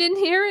sure you didn't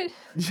hear it?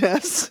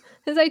 Yes.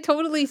 Because I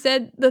totally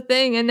said the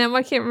thing and now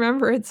I can't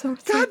remember it. So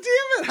it's God like-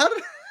 damn it! How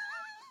did?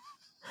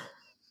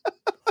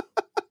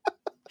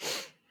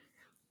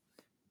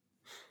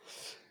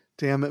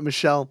 Damn it,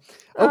 Michelle.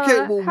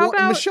 Okay, well, how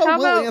about- Michelle how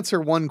will about- answer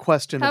one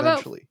question how about-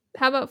 eventually.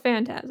 how about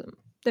Phantasm?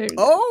 There.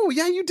 Oh,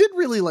 yeah, you did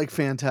really like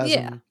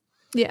Phantasm.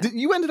 Yeah.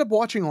 You ended up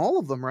watching all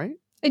of them, right?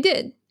 I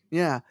did.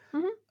 Yeah.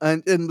 Mhm.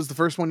 And was the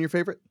first one your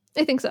favorite?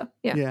 I think so.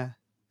 Yeah. Yeah.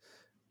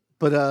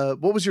 But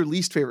what was your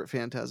least favorite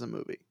Phantasm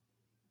movie?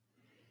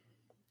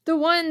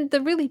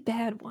 The really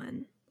bad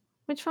one.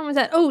 Which one was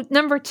that? Oh,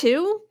 number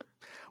 2?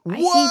 I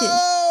hated-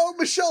 Whoa!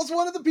 Michelle's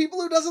one of the people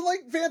who doesn't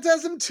like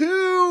Phantasm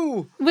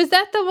 2! Was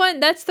that the one?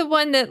 That's the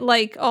one that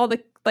like all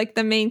the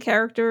main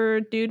character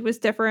dude was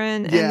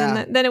different, Yeah,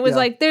 and then it was yeah.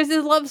 like there's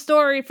this love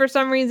story for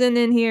some reason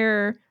in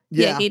here.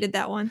 Yeah, Yeah. I hated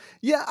that one.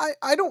 Yeah,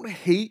 I don't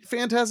hate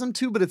Phantasm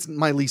 2, but it's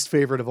my least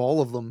favorite of all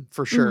of them,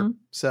 for sure. Mhm.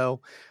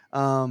 So,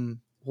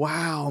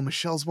 wow,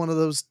 Michelle's one of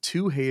those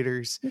 2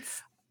 haters.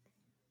 It's-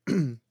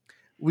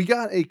 We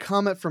got a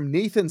comment from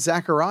Nathan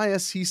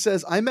Zacharias. He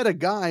says, I met a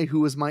guy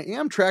who was my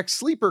Amtrak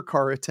sleeper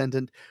car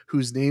attendant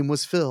whose name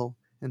was Phil,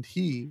 and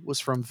he was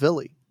from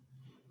Philly.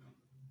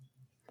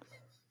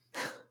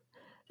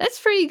 That's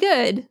pretty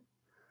good.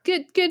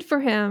 Good for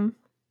him.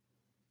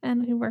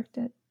 And he worked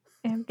at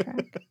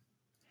Amtrak.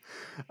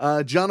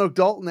 John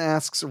O'Dalton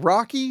asks,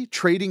 Rocky,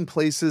 Trading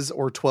Places,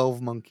 or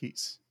 12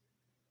 Monkeys?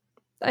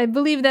 I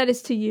believe that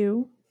is to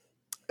you.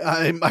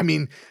 I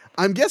mean,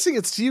 I'm guessing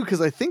it's to you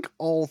because I think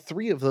all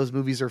 3 of those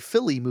movies are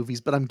Philly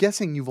movies, but I'm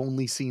guessing you've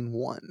only seen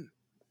one.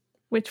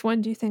 Which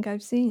one do you think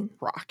I've seen?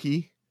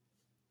 Rocky.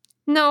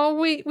 No,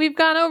 we've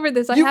gone over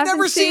this. You've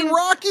never seen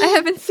Rocky? I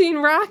haven't seen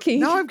Rocky.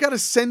 Now I've got to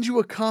send you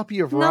a copy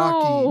of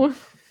Rocky.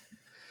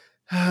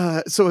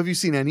 No. So have you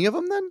seen any of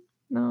them then?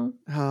 No.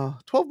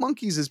 12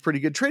 Monkeys is pretty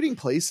good. Trading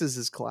Places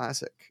is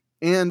classic.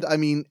 And I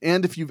mean,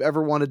 and if you've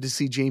ever wanted to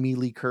see Jamie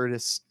Lee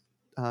Curtis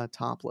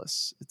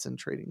topless, it's in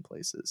Trading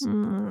Places.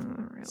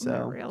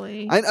 So,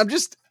 Really?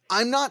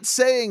 I'm not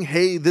saying,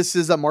 hey, this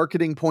is a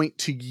marketing point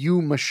to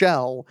you,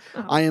 Michelle.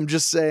 Oh. I am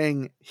just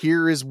saying,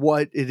 here is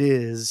what it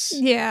is.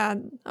 Yeah.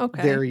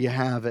 Okay. There you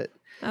have it.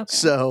 Okay.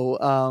 So,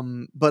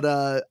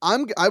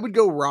 I would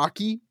go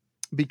Rocky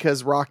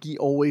because Rocky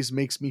always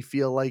makes me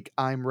feel like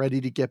I'm ready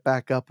to get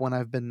back up when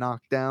I've been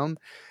knocked down,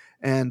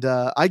 and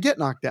I get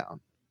knocked down,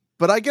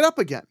 but I get up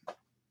again.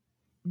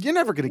 You're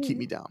never going to keep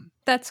me down.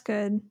 That's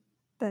good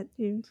that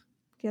you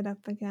get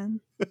up again.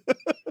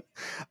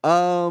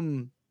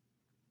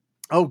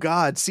 Oh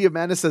God, Sea of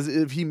Madness says,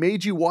 if he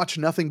made you watch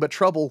Nothing But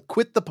Trouble,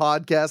 quit the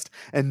podcast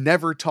and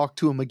never talk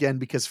to him again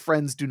because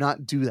friends do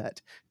not do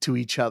that to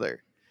each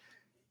other.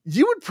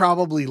 You would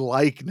probably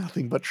like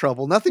Nothing But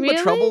Trouble. Nothing But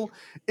Really? Trouble,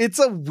 it's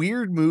a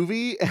weird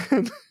movie,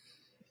 and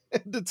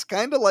it's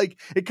kind of like,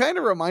 it kind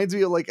of reminds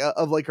me of like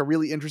a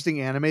really interesting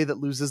anime that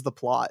loses the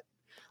plot.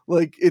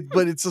 Like it,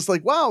 but it's just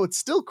like, wow, it's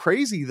still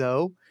crazy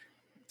though.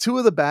 2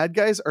 of the bad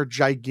guys are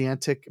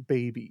gigantic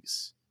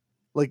babies.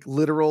 Like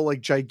literal, like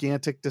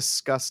gigantic,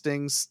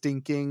 disgusting,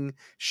 stinking,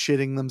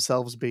 shitting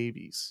themselves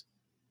babies.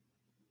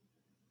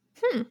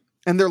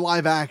 And they're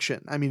live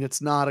action. I mean,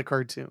 it's not a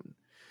cartoon.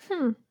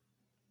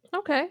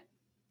 Okay.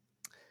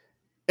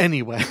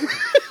 Anyway.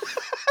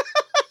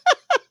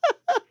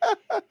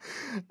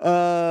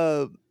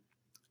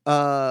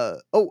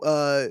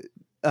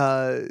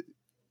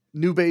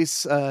 New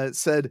Base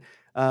said,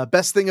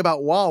 best thing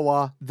about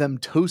Wawa, them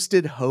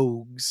toasted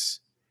hoags.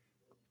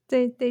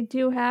 They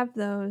do have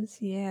those,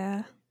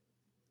 yeah.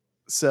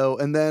 So,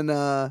 and then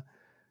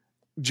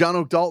John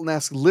O'Dalton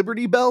asks,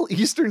 Liberty Bell,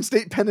 Eastern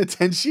State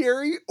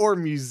Penitentiary, or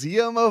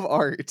Museum of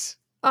Art?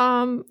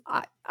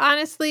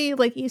 Honestly,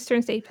 like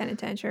Eastern State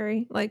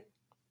Penitentiary, like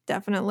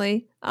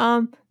definitely.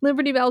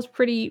 Liberty Bell's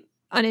pretty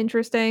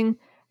uninteresting.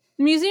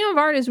 Museum of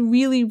Art is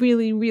really,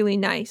 really, really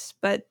nice,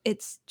 but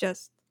it's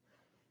just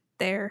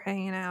there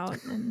hanging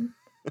out, and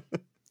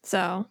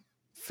so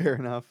Fair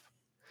enough.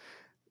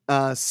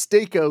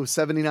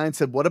 Stako79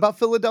 said, what about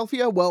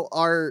Philadelphia? Well,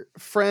 our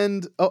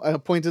friend, I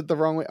pointed the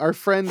wrong way. Our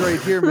friend right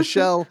here,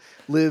 Michelle,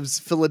 lives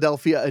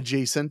Philadelphia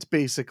adjacent,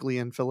 basically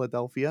in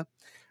Philadelphia.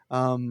 You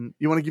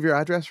want to give your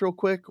address real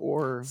quick,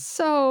 or?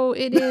 So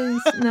it is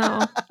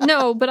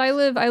no, but I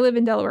live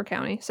in Delaware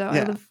County, so I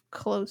Yeah. live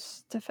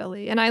close to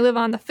Philly, and I live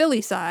on the Philly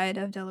side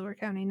of Delaware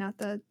County, not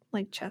the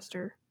like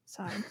Chester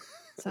side.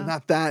 So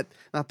Not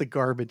the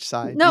garbage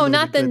side. no, You live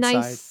not the good side.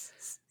 nice.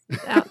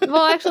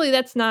 Well, actually,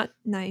 that's not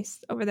nice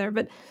over there,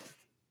 but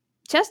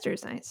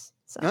Chester's nice.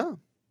 So Oh.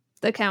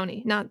 the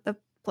county, not the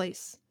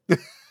place.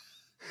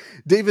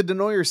 David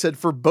Denoyer said,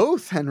 for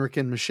both Henrik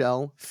and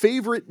Michelle,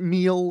 favorite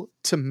meal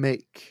to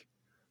make.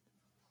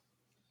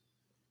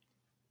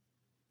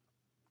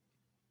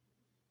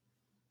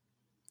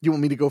 You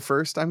want me to go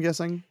first, I'm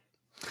guessing?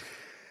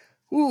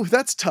 Ooh,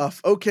 that's tough.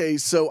 Okay,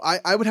 so I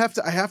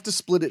have to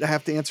split it. I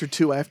have to answer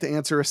two. I have to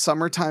answer a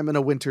summertime and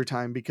a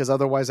wintertime because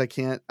otherwise I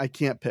can't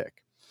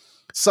pick.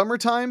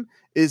 Summertime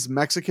is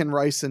Mexican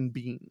rice and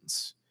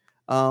beans.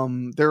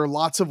 There are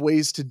lots of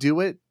ways to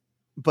do it,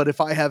 but if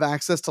I have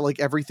access to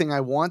like everything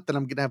I want, then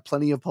I'm gonna have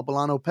plenty of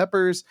poblano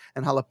peppers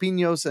and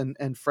jalapenos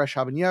and fresh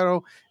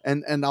habanero,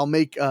 and I'll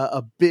make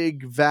a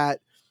big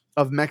vat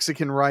of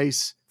Mexican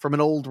rice from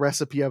an old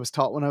recipe I was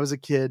taught when I was a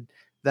kid.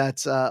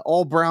 That's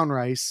all brown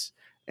rice.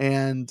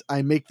 And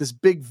I make this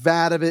big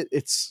vat of it.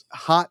 It's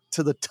hot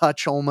to the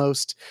touch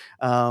almost.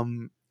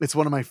 It's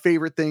one of my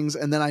favorite things.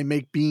 And then I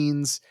make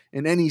beans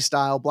in any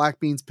style, black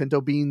beans, pinto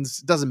beans,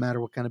 doesn't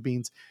matter what kind of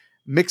beans.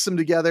 Mix them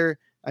together.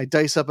 I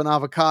dice up an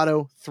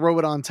avocado, throw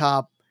it on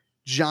top,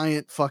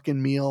 giant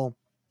fucking meal,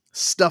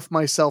 stuff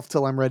myself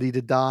till I'm ready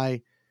to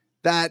die.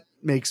 That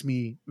makes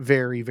me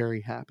very,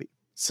 very happy.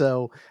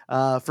 So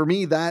for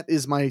me, that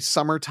is my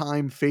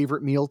summertime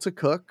favorite meal to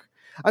cook.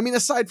 I mean,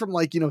 aside from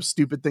like,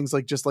 stupid things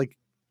like just like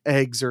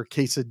eggs or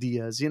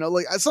quesadillas,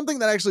 like something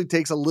that actually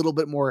takes a little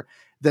bit more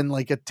than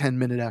like a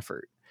 10-minute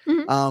effort.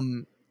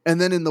 Mm-hmm.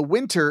 And then in the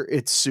winter,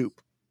 it's soup,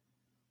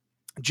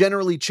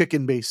 generally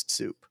chicken-based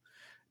soup.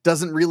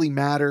 Doesn't really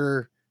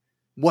matter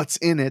what's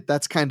in it.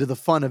 That's kind of the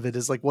fun of it,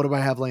 is like, what do I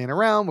have laying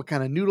around? What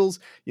kind of noodles,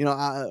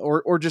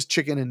 or just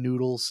chicken and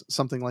noodles,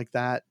 something like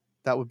that.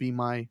 That would be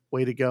my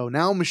way to go.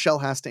 Now Michelle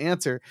has to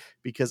answer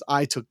because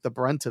I took the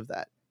brunt of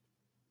that.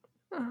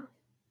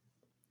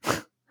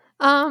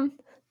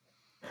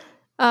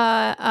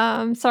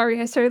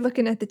 Sorry, I started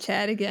looking at the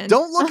chat again.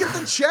 Don't look at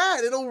the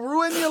chat. It'll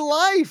ruin your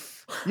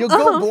life. You'll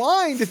go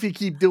blind if you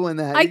keep doing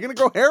that. You're going to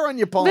grow hair on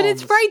your palms. But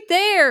it's right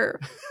there.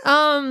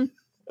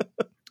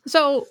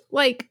 So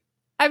like,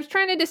 I was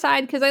trying to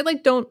decide because I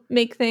like don't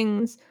make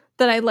things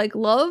that I like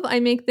love. I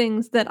make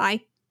things that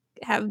I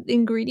have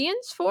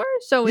ingredients for.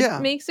 So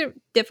it makes it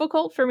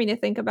difficult for me to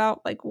think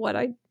about like what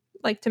I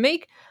like to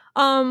make.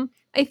 I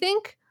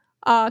think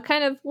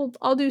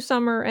I'll do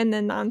summer and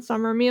then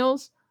non-summer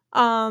meals.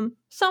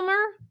 Summer,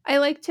 I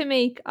like to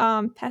make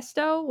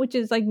pesto, which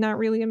is like not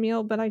really a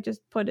meal, but I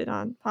just put it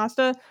on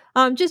pasta.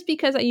 Just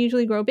because I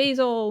usually grow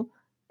basil,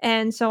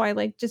 and so I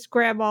like just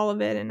grab all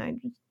of it and I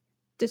just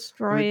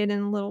destroy it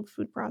in a little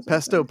food processor.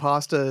 Pesto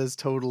pasta is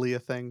totally a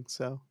thing,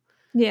 so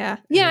yeah,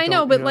 I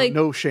know, but like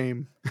no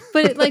shame.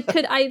 But it, like,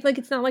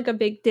 it's not like a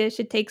big dish.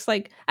 It takes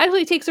a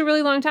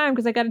really long time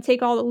because I got to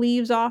take all the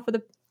leaves off of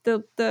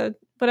the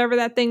whatever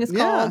that thing is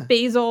called,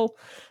 basil.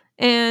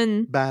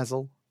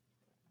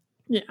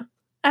 Yeah.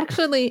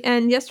 Actually,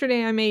 and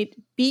yesterday I made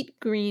beet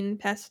green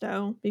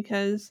pesto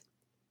because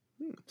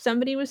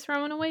somebody was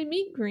throwing away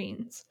beet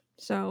greens.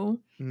 So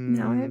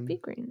now I have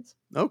beet greens.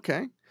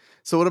 Okay.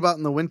 So what about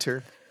in the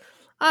winter?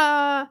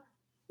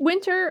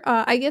 Winter,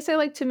 I guess I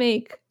like to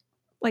make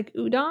like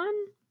udon.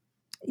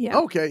 Yeah.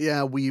 Okay,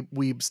 yeah,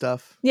 weeb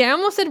stuff. Yeah, I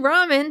almost said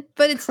ramen,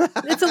 but it's a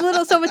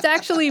little, so it's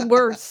actually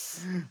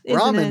worse.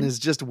 Ramen is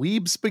just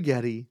weeb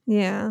spaghetti.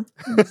 Yeah.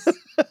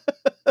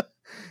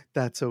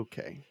 That's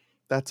okay.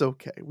 That's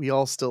okay. We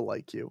all still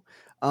like you.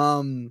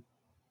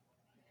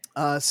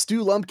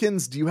 Stu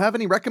Lumpkins, do you have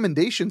any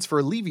recommendations for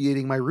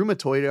alleviating my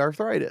rheumatoid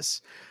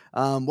arthritis?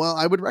 Well,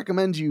 I would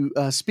recommend you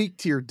speak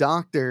to your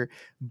doctor,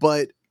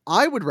 but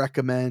I would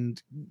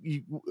recommend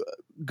you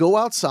go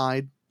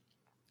outside,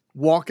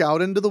 walk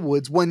out into the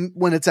woods when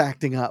it's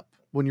acting up,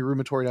 when your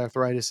rheumatoid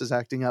arthritis is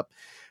acting up.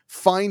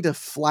 Find a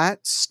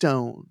flat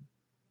stone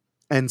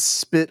and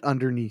spit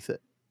underneath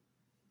it.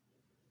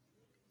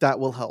 That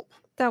will help.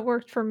 That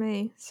worked for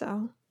me,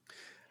 so.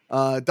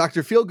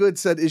 Dr. Feelgood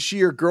said, "Is she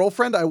your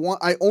girlfriend?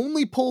 I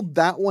only pulled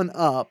that one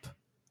up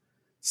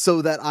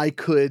so that I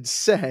could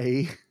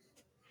say,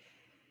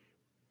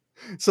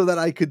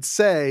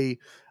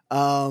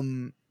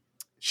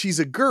 she's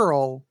a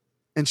girl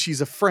and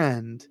she's a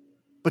friend,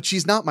 but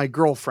she's not my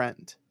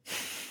girlfriend."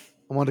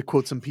 I want to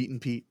quote some Pete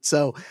and Pete.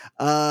 So,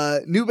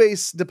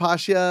 Nubes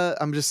Depasha,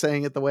 I'm just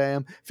saying it the way I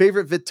am.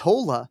 Favorite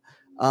Vitola.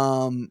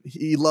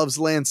 He loves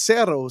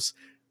Lanceros.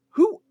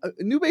 Who,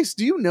 Nubes,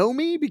 do you know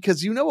me?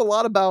 Because you know a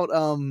lot about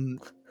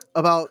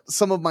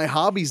some of my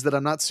hobbies that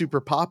I'm not super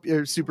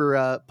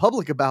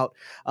public about.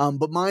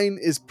 But mine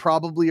is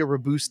probably a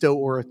Robusto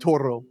or a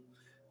Toro.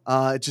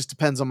 It just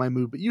depends on my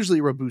mood, but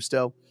usually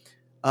Robusto.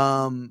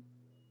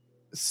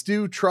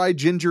 Stu, try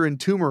ginger and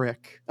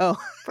turmeric. Oh,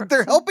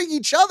 they're helping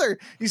each other.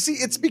 You see,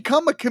 it's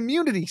become a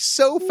community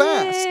so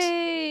fast.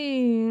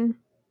 Yay.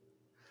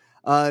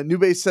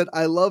 Nubes said,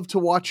 "I love to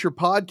watch your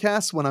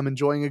podcast when I'm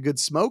enjoying a good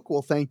smoke."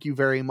 Well, thank you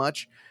very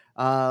much.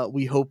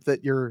 We hope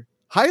that you're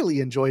highly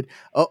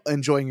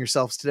enjoying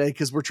yourselves today,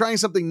 because we're trying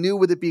something new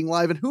with it being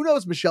live. And who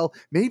knows, Michelle,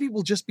 maybe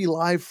we'll just be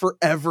live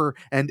forever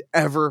and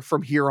ever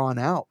from here on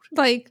out.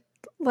 Like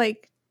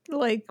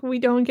we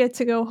don't get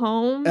to go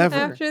home ever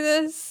after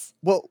this?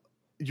 Well,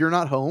 you're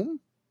not home?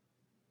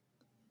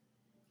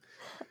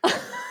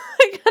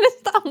 I gotta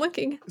stop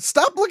looking.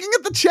 Stop looking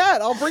at the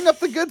chat. I'll bring up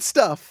the good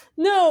stuff.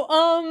 No,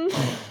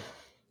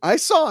 I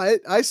saw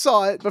it.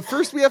 But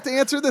first we have to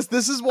answer this.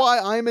 This is why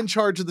I'm in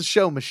charge of the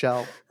show,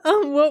 Michelle.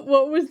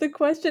 What was the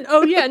question?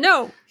 Oh yeah,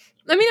 no.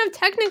 I mean, I'm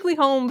technically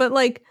home, but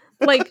like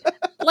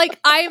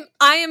I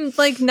am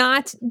like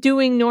not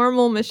doing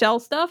normal Michelle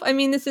stuff. I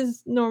mean, this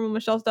is normal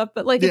Michelle stuff,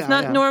 but like it's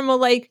not normal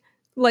like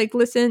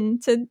listen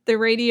to the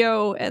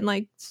radio and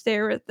like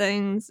stare at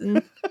things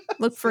and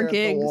look for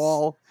gigs.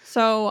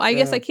 So I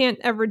guess I can't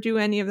ever do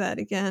any of that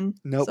again.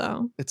 Nope.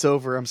 So it's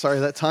over. I'm sorry.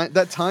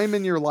 That time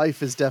in your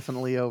life is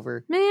definitely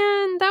over.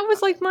 Man, that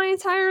was like my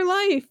entire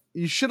life.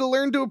 You should have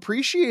learned to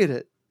appreciate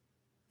it.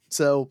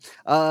 So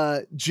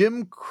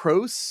Jim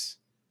Croce,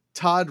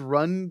 Todd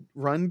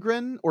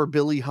Rundgren, or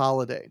Billie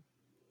Holiday?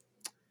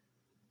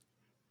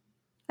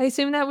 I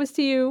assume that was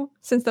to you,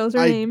 since those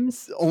are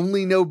names. I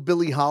only know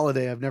Billie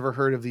Holiday. I've never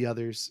heard of the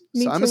others.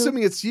 Me I'm too.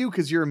 assuming it's you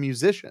because you're a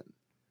musician.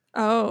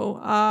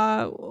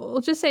 Oh,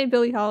 we'll just say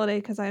Billie Holiday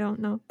because I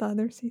don't know the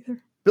others either.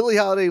 Billie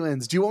Holiday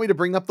wins. Do you want me to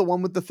bring up the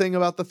one with the thing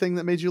about the thing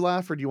that made you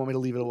laugh, or do you want me to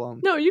leave it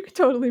alone? No, you can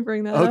totally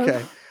bring that up.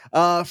 Okay.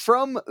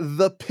 From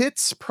the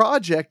Pitts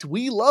Project,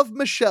 we love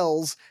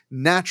Michelle's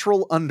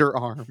natural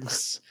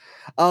underarms.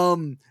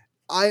 I'm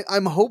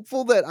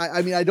hopeful that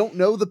I mean I don't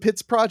know the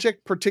Pitts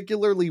Project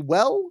particularly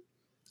well.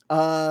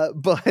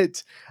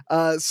 But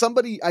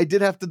somebody, I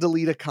did have to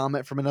delete a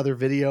comment from another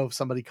video of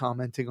somebody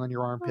commenting on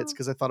your armpits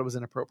because I thought it was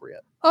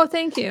inappropriate. Oh,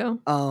 thank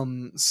you.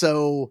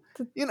 So,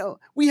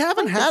 we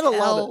haven't had a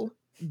lot of...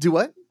 Do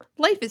what?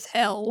 Life is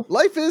hell.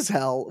 Life is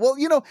hell. Well,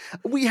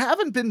 we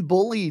haven't been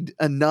bullied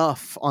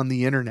enough on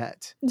the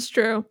internet. It's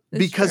true.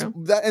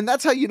 And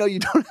that's how you know you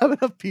don't have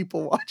enough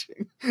people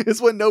watching.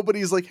 Is when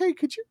nobody's like, hey,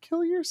 could you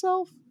kill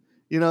yourself?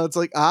 It's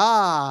like,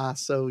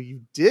 so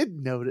you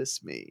did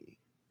notice me.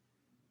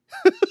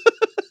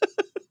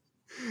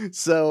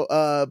 So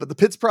but the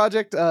Pitts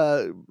Project,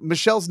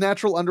 Michelle's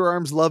natural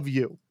underarms love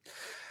you.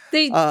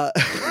 They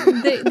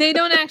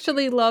don't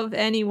actually love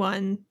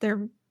anyone.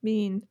 They're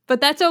mean,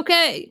 but that's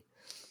okay.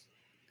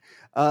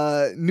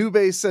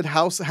 Newbase said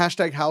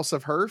hashtag House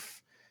of Herf.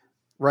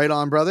 Right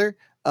on, brother.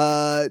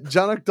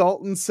 Jonathan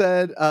Dalton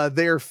said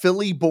they are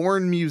Philly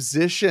born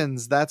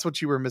musicians. That's what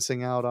you were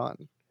missing out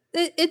on.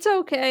 It's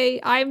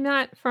okay. I'm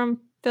not from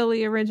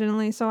Philly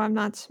originally, so I'm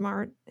not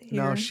smart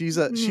here. No, she's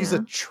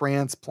a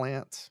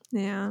transplant.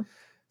 Yeah.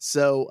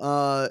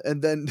 So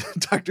and then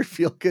Dr.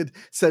 Feelgood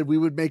said we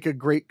would make a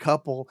great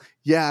couple.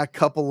 Yeah, a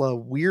couple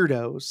of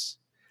weirdos.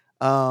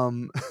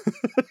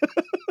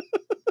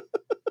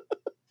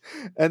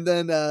 And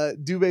then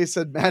Dubé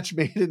said match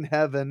made in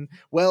heaven.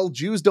 Well,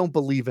 Jews don't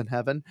believe in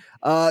heaven.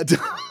 So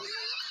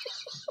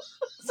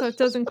it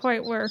doesn't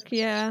quite work.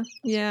 Yeah.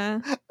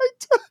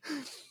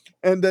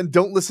 And then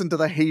don't listen to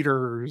the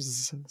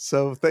haters.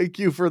 So thank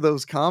you for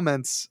those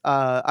comments.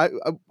 I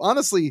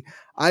honestly,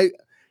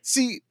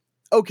 see.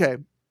 Okay,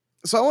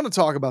 so I want to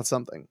talk about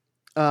something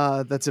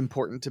that's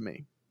important to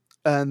me,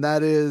 and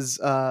that is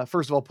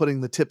first of all putting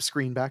the tip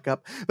screen back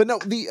up. But no,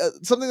 the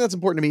something that's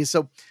important to me.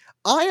 So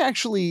I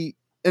actually,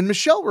 and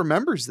Michelle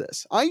remembers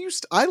this.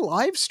 I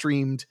live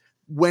streamed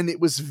when it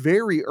was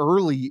very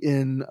early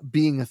in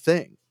being a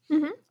thing.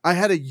 Mm-hmm. I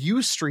had a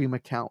Ustream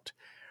account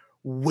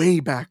way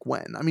back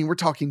when. I mean, we're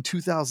talking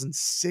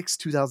 2006,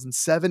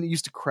 2007. It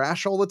used to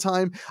crash all the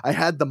time. I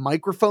had the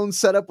microphone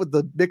set up with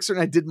the mixer,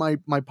 and I did my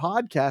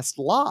podcast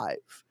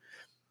live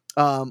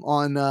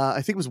on,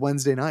 I think it was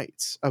Wednesday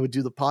nights. I would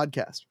do the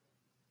podcast.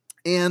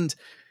 And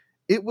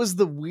it was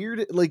the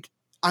weird, like,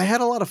 I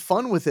had a lot of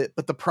fun with it,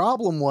 but the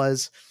problem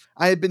was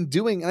I had been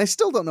doing, and I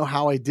still don't know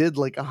how I did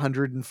like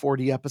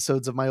 140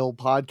 episodes of my old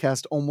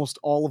podcast. Almost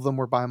all of them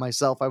were by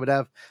myself. I would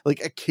have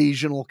like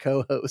occasional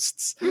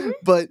co-hosts,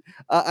 but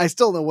I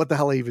still know what the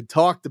hell I even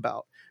talked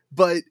about.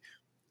 But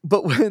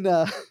when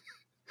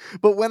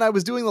I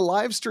was doing the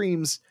live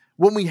streams,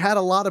 when we had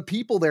a lot of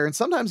people there, and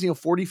sometimes,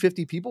 40,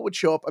 50 people would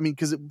show up. I mean,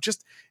 because it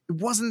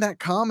wasn't that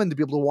common to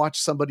be able to watch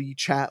somebody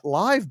chat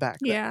live back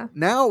then. Yeah.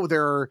 Now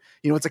there are,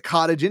 it's a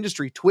cottage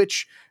industry.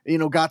 Twitch,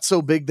 got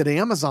so big that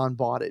Amazon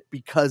bought it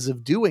because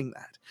of doing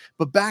that.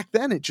 But back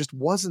then it just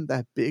wasn't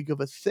that big of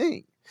a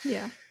thing.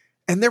 Yeah.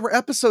 And there were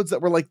episodes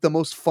that were like the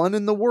most fun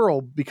in the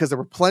world because there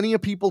were plenty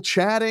of people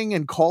chatting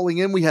and calling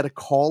in. We had a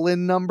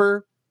call-in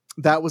number.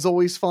 That was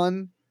always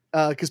fun.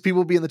 Because people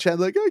would be in the chat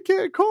like, I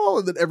can't call.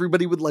 And then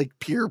everybody would like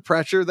peer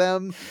pressure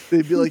them.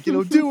 They'd be like,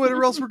 do it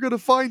or else we're going to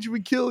find you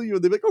and kill you.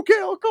 And they'd be like, okay,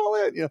 I'll call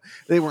in.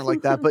 They weren't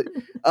like that. But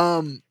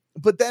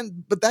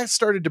that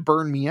started to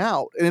burn me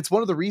out. And it's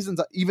one of the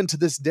reasons, even to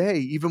this day,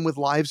 even with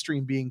live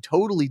stream being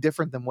totally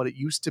different than what it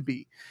used to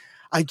be,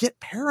 I get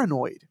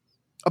paranoid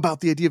about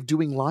the idea of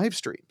doing live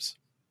streams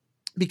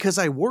because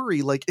I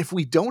worry, like, if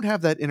we don't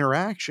have that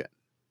interaction,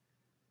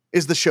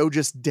 is the show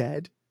just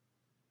dead?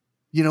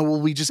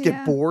 Will we just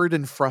get bored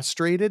and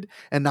frustrated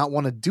and not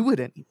want to do it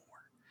anymore?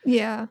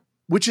 Yeah.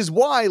 Which is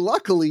why,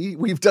 luckily,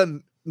 we've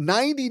done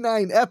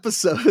 99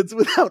 episodes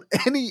without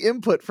any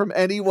input from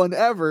anyone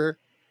ever,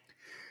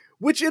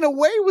 which in a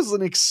way was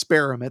an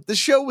experiment. The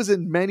show was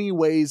in many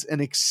ways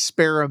an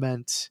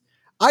experiment.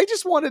 I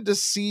just wanted to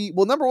see,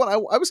 well, number one, I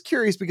was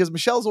curious because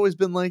Michelle's always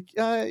been like,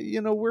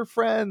 we're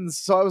friends.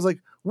 So I was like,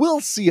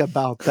 we'll see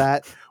about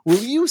that.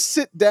 Will you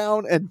sit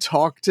down and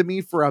talk to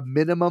me for a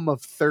minimum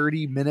of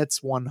 30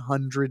 minutes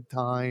 100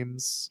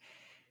 times?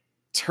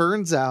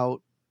 turns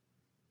out,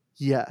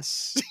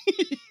 yes.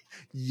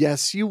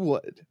 Yes, you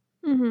would.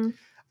 Mm-hmm.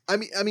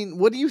 I mean,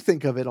 what do you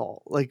think of it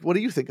all? Like, what do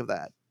you think of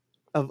that?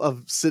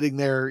 Of sitting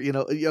there,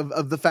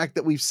 of the fact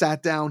that we've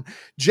sat down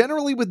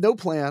generally with no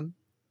plan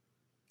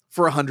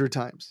for 100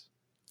 times.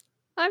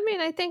 I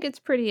mean, I think it's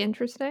pretty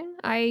interesting.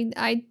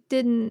 I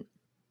didn't,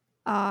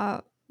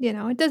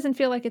 it doesn't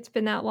feel like it's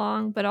been that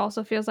long, but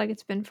also feels like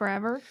it's been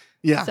forever.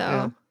 Yeah. So,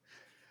 yeah.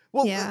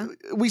 Well, yeah.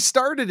 We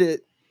started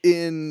it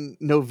in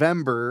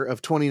November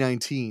of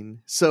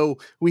 2019. So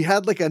we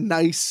had like a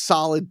nice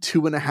solid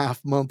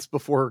 2.5 months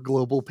before a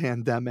global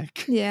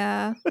pandemic.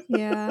 Yeah.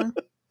 Yeah.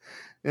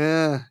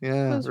 Yeah.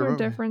 Those were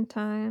different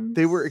times.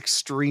 They were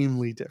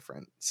extremely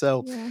different.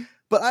 So, yeah.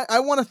 But I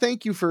want to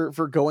thank you for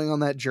going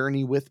on that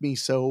journey with me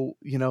so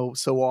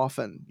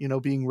often,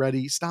 being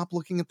ready. Stop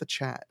looking at the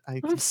chat. I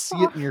can see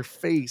it in your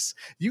face.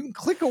 You can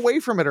click away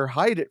from it or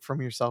hide it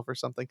from yourself or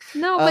something.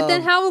 No, but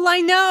then how will I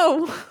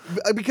know?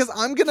 Because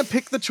I'm going to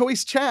pick the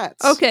choice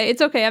chats. Okay,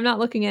 it's okay. I'm not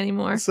looking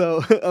anymore.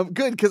 So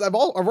good, because I've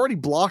already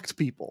blocked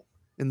people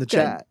in the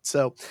chat.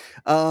 So,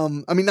 I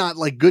mean, not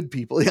like good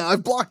people. Yeah,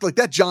 I've blocked like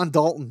that John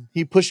Dalton.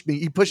 He pushed me.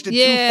 He pushed it too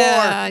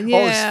far. Yeah.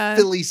 All his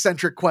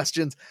Philly-centric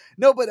questions.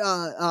 No, but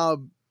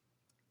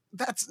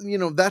that's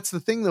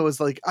the thing though,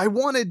 is like I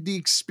wanted the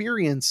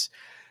experience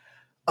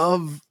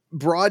of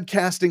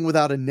broadcasting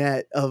without a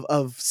net,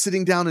 of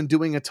sitting down and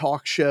doing a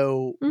talk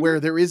show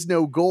where there is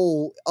no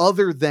goal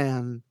other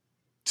than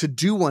to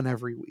do one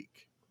every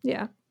week.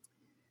 Yeah.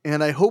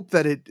 And I hope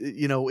that it,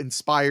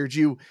 inspired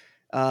you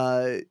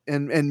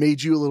and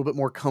made you a little bit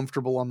more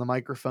comfortable on the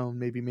microphone,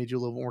 maybe made you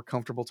a little more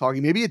comfortable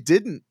talking. Maybe it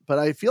didn't, but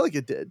I feel like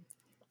it did.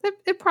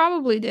 It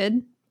probably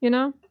did,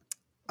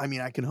 I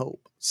mean, I can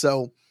hope.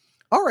 So,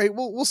 all right,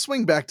 we'll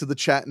swing back to the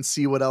chat and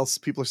see what else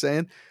people are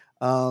saying.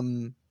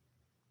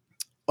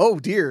 Oh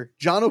dear,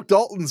 John Oak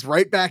Dalton's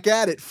right back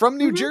at it from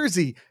New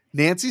Jersey.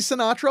 Nancy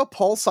Sinatra,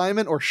 Paul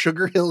Simon, or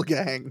Sugar Hill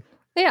Gang?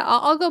 Yeah,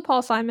 I'll go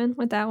Paul Simon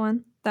with that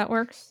one. That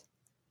works.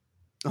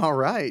 All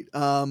right.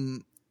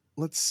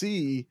 Let's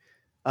see.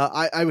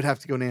 I would have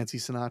to go Nancy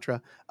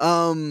Sinatra.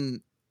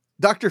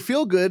 Dr.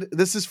 Feelgood,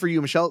 this is for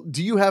you, Michelle.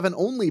 Do you have an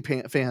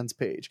OnlyFans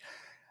page?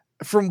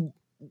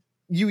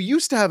 You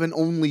used to have an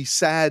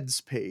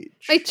OnlySads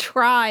page. I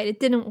tried. It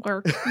didn't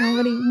work.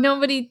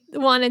 Nobody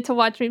wanted to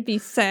watch me be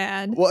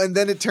sad. Well, and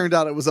then it turned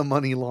out it was a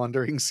money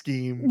laundering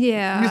scheme.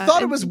 Yeah. You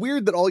thought it was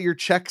weird that all your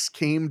checks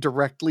came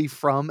directly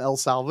from El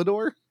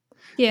Salvador?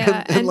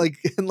 Yeah.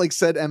 and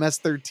said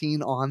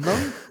MS-13 on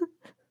them?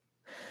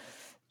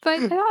 But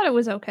I thought it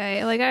was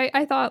okay. Like,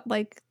 I thought,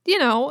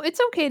 it's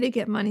okay to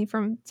get money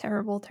from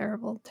terrible,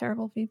 terrible,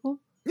 terrible people.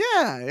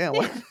 Yeah.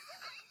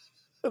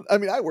 I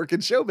mean, I work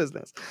in show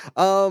business.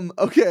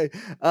 Okay.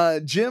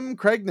 Jim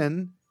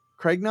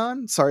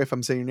Craignon, sorry if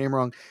I'm saying your name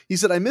wrong. He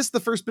said, I missed the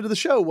first bit of the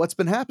show. What's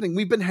been happening?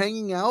 We've been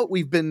hanging out.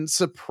 We've been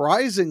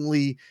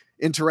surprisingly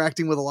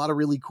interacting with a lot of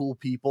really cool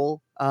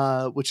people,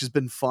 which has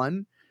been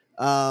fun.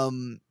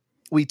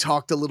 We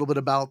talked a little bit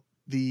about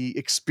the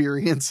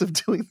experience of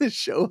doing this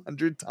show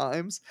 100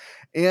 times.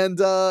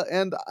 And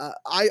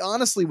I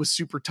honestly was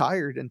super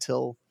tired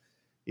until,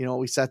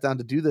 we sat down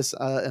to do this.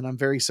 And I'm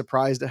very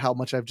surprised at how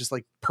much I've just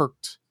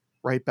perked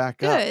right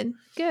back up.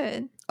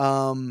 Good.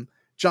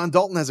 John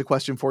Dalton has a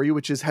question for you,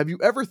 which is, have you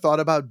ever thought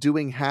about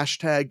doing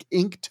hashtag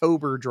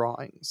Inktober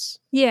drawings?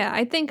 Yeah,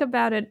 I think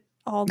about it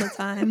all the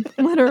time.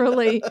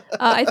 Literally.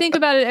 I think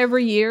about it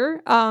every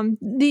year.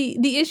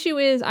 The issue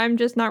is I'm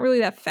just not really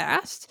that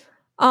fast.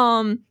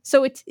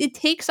 So it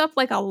takes up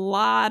a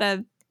lot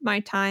of my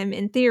time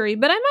in theory,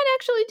 but I might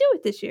actually do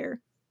it this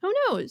year. Who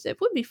knows? It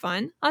would be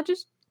fun. I'll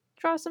just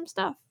draw some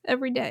stuff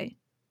every day.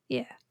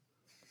 Yeah.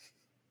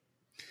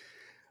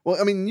 Well,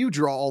 I mean, you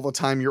draw all the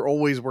time. You're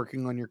always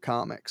working on your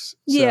comics.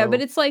 Yeah,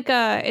 but it's like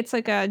a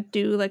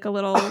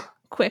little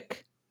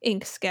quick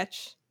ink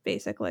sketch,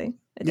 basically.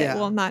 Yeah.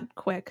 Well, not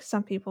quick.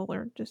 Some people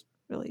are just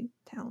really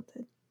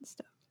talented and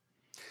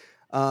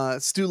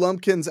stuff. Stu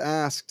Lumpkins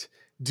asked,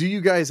 do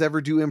you guys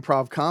ever do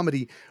improv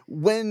comedy?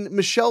 When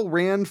Michelle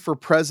ran for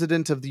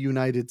president of the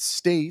United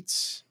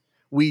States,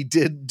 we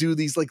did do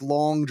these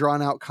long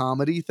drawn out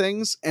comedy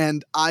things.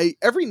 And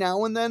every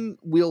now and then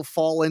we'll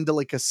fall into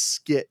a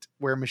skit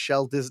where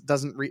Michelle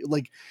doesn't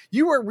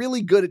you are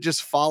really good at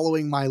just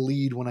following my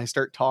lead when I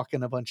start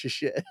talking a bunch of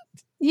shit.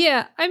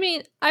 Yeah. I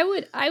mean, I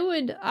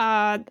would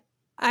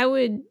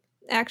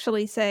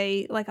actually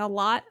say a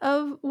lot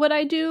of what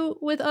I do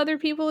with other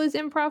people is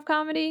improv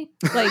comedy.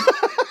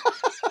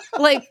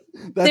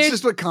 That's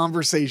just what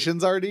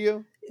conversations are to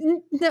you?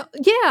 No,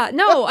 yeah,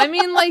 no. I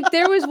mean,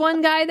 there was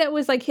one guy that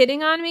was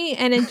hitting on me,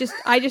 and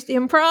I just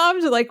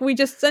improv'd. We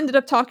just ended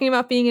up talking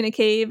about being in a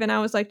cave, and I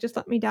was just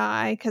let me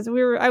die because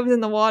I was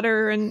in the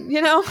water, and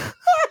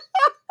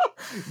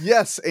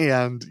Yes,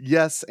 and.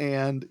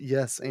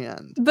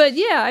 But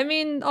yeah, I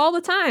mean, all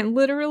the time,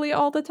 literally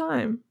all the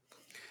time.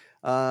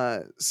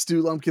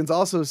 Stu Lumpkins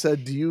also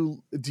said, do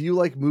you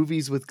like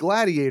movies with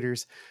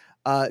gladiators?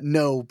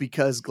 No,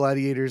 because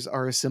gladiators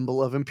are a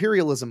symbol of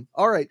imperialism.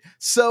 All right.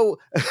 So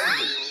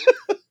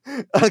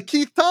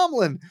Keith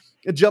Tomlin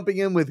jumping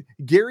in with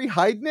Gary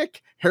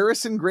Heidnick,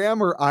 Harrison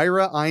Graham, or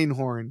Ira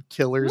Einhorn,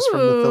 killers from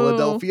the Ooh.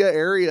 Philadelphia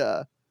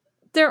area.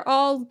 They're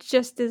all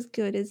just as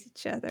good as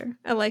each other.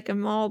 I like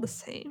them all the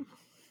same.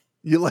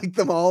 You like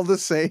them all the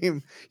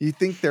same. You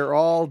think they're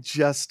all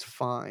just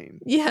fine.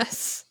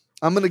 Yes.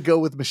 I'm going to go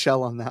with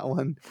Michelle on that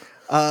one.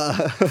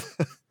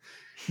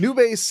 New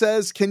Base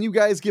says, can you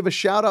guys give a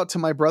shout out to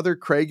my brother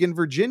Craig in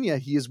Virginia?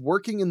 He is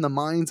working in the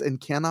mines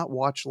and cannot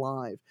watch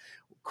live.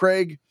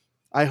 Craig,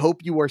 I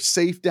hope you are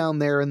safe down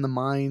there in the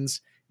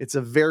mines. It's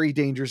a very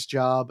dangerous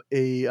job.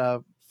 A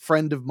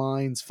friend of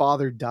mine's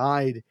father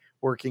died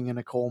working in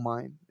a coal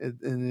mine. It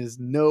is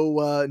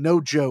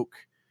no joke.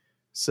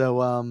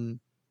 So,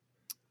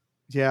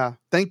 yeah,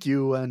 thank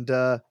you,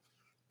 and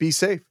be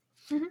safe.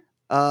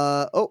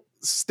 Mm-hmm.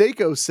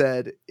 Stako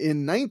said,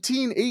 in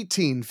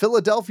 1918,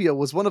 Philadelphia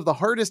was one of the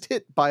hardest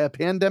hit by a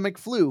pandemic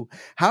flu.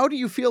 How do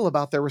you feel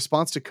about their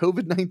response to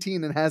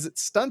COVID-19, and has it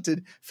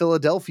stunted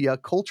Philadelphia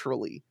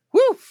culturally?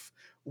 Woof!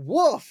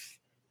 Woof!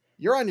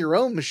 You're on your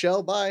own,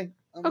 Michelle. Bye.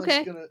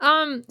 Okay.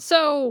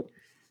 So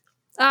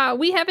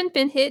we haven't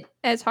been hit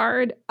as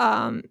hard.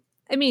 I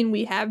mean,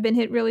 we have been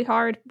hit really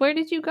hard. Where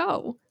did you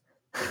go?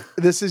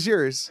 This is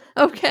yours.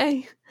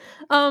 Okay.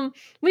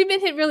 We've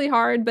been hit really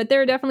hard, but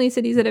there are definitely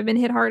cities that have been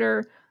hit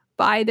harder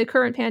by the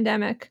current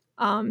pandemic.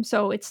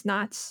 So it's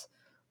not,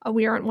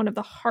 we aren't one of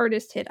the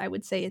hardest hit, I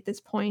would say, at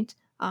this point.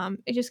 I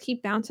just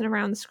keep bouncing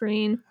around the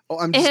screen. Oh,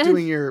 I'm just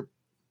doing your.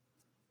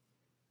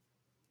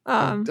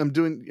 I'm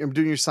doing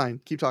your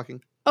sign. Keep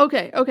talking.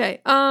 Okay.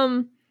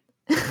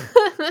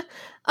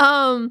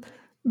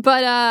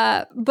 But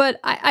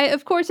I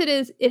of course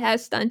it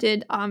has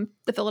stunted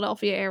the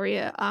Philadelphia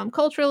area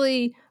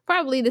culturally,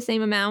 probably the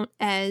same amount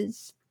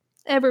as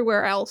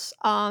everywhere else.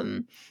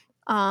 But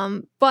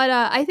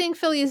I think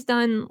Philly has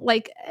done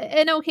like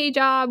an okay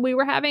job. We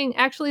were having,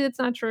 actually that's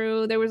not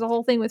true. There was a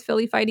whole thing with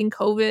Philly fighting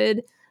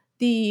COVID,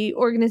 the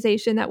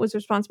organization that was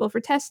responsible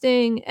for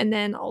testing, and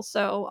then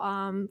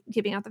also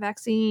giving out the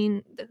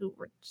vaccine, who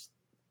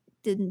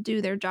didn't do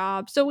their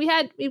job. So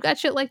we've got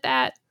shit like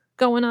that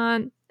going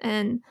on,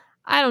 and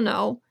I don't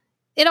know.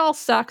 It all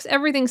sucks.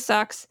 Everything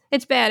sucks.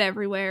 It's bad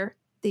everywhere.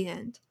 The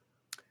end.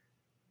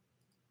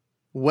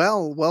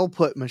 Well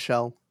put,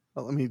 Michelle.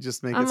 Well, let me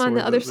just make it. I'm on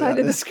the other side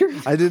of the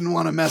screen. I didn't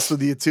want to mess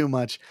with you too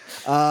much.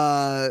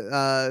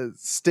 Stako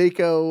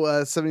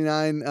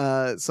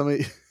 79.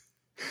 Somebody.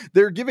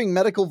 They're giving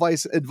medical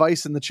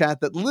advice in the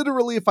chat that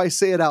literally, if I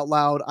say it out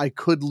loud, I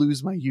could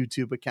lose my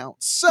YouTube account.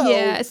 So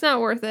yeah, it's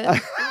not worth it.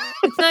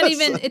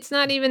 It's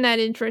not even that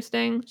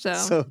interesting.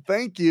 So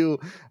thank you.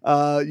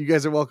 You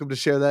guys are welcome to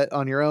share that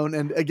on your own.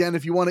 And again,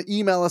 if you want to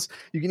email us,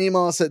 you can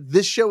email us at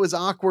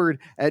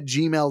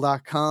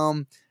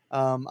thisshowисawkward@gmail.com.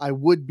 I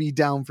would be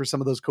down for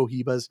some of those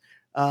cohibas.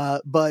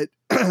 But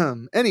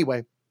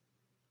anyway,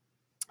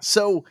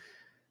 so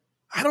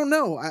I don't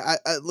know. I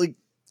like,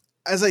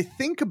 as I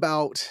think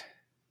about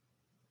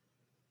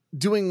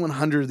doing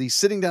 100 of these,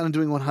 sitting down and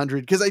doing 100,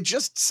 because I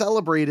just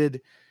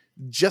celebrated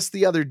just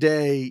the other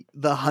day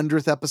the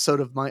 100th episode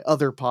of my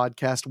other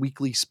podcast,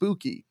 Weekly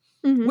Spooky,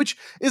 which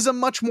is a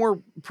much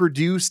more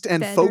produced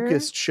and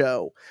focused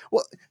show.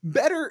 Well,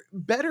 better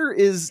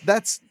is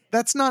that's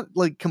not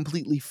like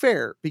completely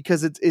fair,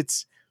 because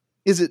it's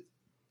is it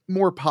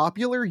more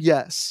popular?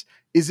 Yes.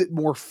 Is it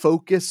more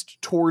focused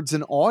towards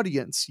an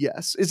audience?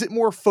 Yes. Is it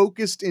more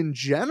focused in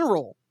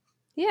general?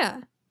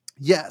 Yeah.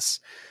 Yes.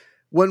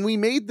 When we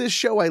made this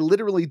show, I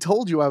literally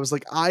told you, I was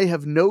like, I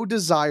have no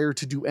desire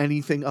to do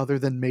anything other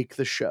than make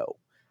the show.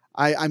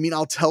 I mean,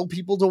 I'll tell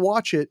people to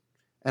watch it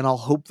and I'll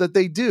hope that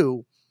they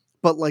do,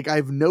 but like, I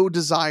have no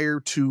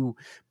desire to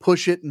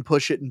push it and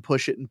push it and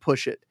push it and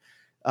push it.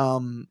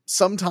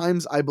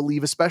 Sometimes I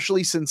believe,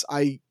 especially since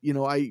I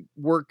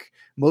work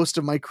most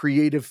of my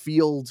creative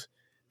field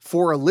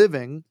for a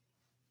living,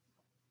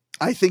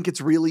 I think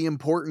it's really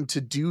important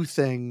to do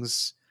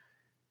things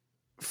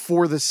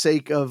for the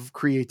sake of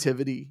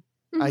creativity.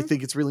 I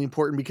think it's really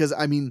important because,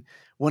 I mean,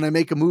 when I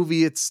make a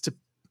movie, it's to,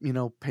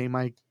 pay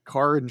my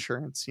car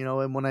insurance,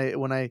 and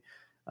when I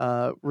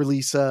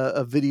release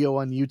a video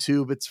on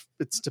YouTube,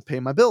 it's to pay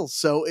my bills.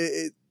 So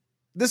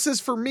this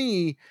is for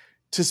me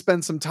to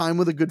spend some time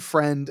with a good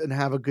friend and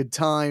have a good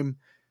time.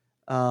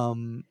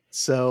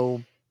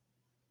 So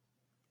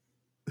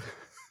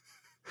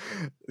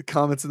the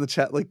comments in the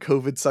chat, like,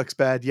 COVID sucks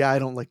bad. Yeah, I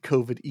don't like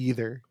COVID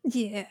either.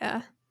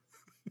 Yeah.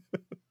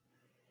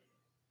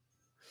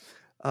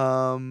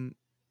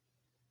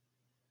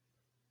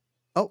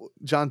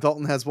 John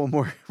Dalton has one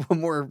more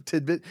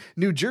tidbit.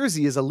 New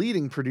Jersey is a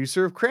leading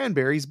producer of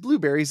cranberries,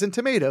 blueberries, and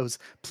tomatoes.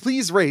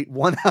 Please rate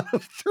 1 out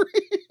of 3.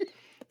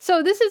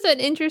 So this is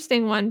an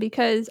interesting one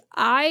because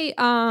I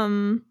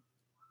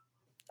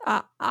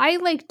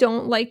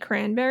don't like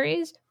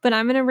cranberries, but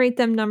I'm gonna rate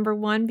them number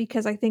 1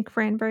 because I think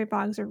cranberry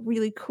bogs are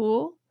really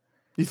cool.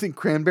 You think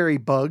cranberry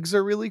bugs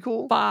are really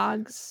cool?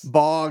 Bogs.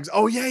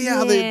 Oh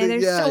yeah.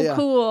 They're so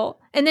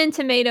cool. And then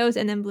tomatoes,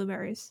 and then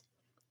blueberries,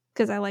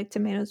 because I like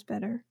tomatoes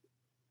better.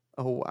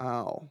 Oh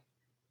wow.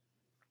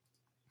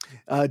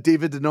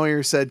 David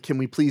Denoyer said, can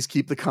we please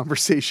keep the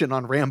conversation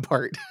on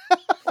Rampart?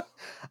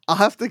 I'll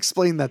have to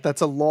explain that.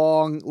 That's a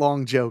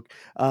long joke.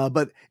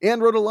 But Anne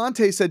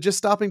Rodolante said, just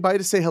stopping by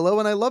to say hello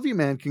and I love you,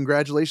 man.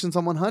 Congratulations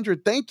on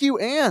 100. Thank you,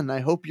 Anne.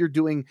 I hope you're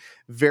doing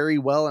very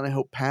well, and I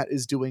hope Pat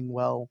is doing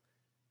well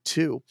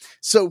too.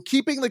 So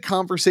keeping the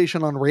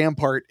conversation on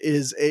Rampart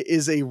is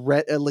a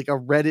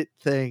Reddit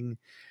thing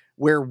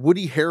where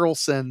Woody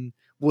Harrelson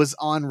was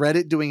on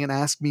Reddit doing an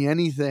Ask Me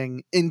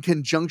Anything in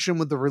conjunction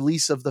with the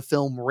release of the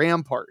film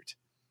Rampart.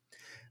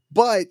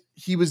 But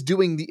he was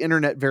doing the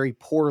internet very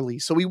poorly.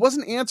 So he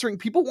wasn't answering.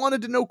 People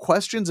wanted to know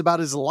questions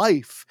about his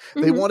life.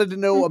 They wanted to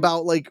know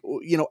about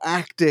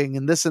acting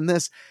and this and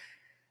this.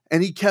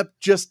 And he kept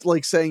just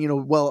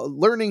saying, well,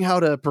 learning how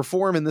to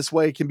perform in this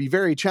way can be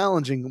very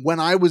challenging.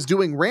 When I was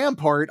doing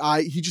Rampart,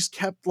 he just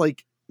kept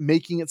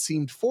making it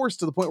seem forced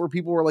to the point where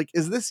people were like,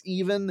 is this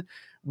even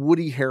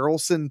Woody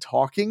Harrelson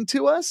talking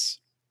to us?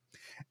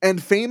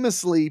 And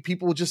famously,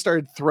 people just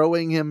started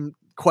throwing him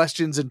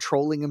questions and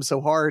trolling him so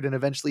hard, and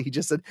eventually he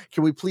just said,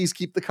 can we please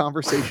keep the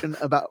conversation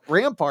about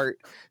Rampart?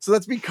 So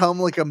that's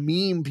become a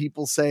meme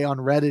people say on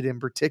Reddit in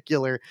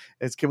particular,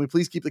 is can we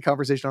please keep the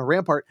conversation on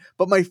Rampart?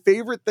 But my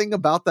favorite thing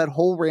about that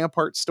whole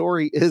Rampart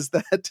story is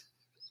that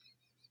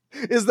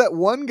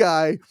one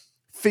guy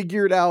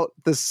figured out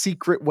the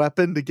secret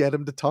weapon to get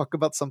him to talk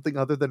about something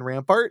other than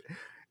Rampart,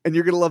 and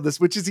you're gonna love this,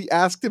 which is he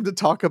asked him to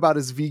talk about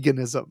his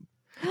veganism,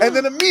 and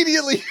then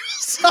immediately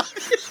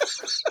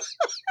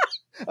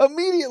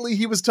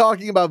he was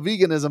talking about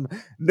veganism,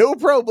 no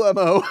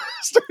problemo.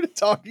 Started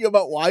talking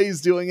about why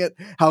he's doing it,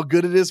 how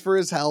good it is for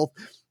his health,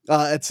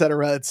 et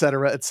cetera, et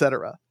cetera, et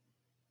cetera.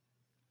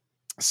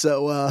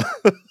 So,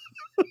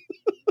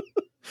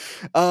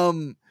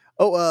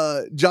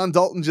 John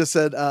Dalton just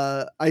said,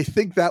 I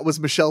think that was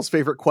Michelle's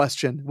favorite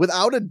question.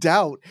 Without a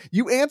doubt,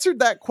 you answered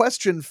that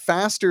question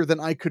faster than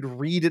I could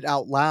read it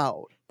out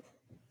loud.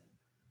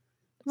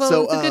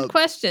 Well, it's a good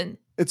question.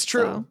 It's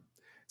true.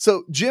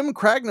 So Jim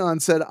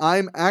Cragnon said,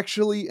 I'm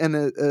actually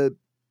here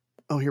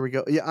we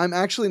go. Yeah, I'm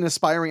actually an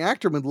aspiring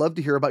actor and would love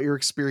to hear about your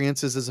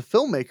experiences as a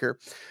filmmaker.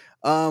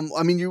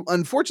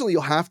 Unfortunately,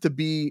 you'll have to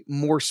be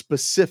more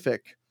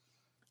specific.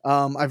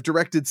 I've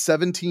directed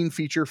 17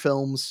 feature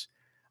films.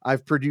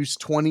 I've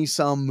produced 20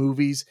 some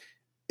movies.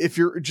 If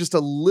you're just a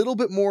little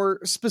bit more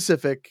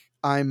specific,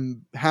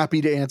 I'm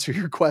happy to answer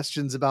your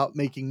questions about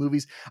making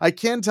movies. I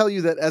can tell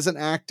you that as an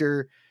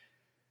actor,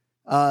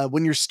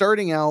 when you're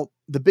starting out,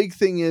 the big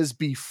thing is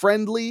be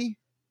friendly,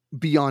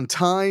 be on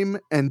time,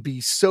 and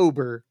be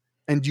sober,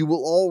 and you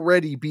will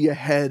already be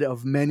ahead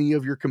of many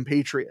of your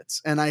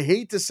compatriots. And I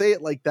hate to say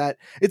it like that.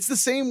 It's the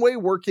same way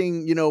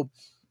working,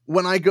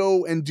 when I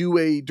go and do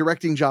a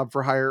directing job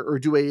for hire or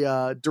do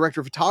a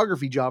director of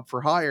photography job for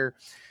hire,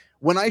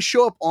 when I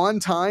show up on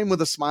time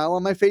with a smile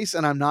on my face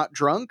and I'm not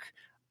drunk,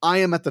 I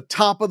am at the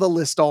top of the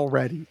list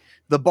already.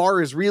 The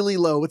bar is really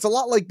low. It's a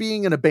lot like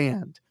being in a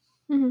band.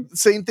 Mm-hmm.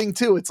 Same thing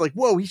too. It's like,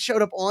 whoa, he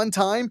showed up on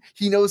time.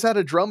 He knows how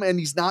to drum and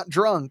he's not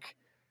drunk.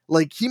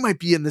 He might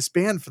be in this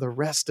band for the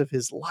rest of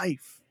his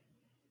life.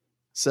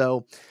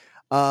 So,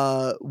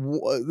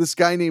 this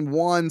guy named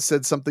Juan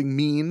said something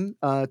mean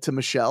to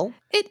Michelle.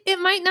 It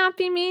might not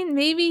be mean.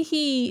 Maybe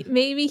he's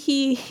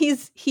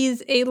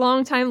a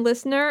longtime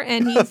listener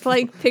and he's picked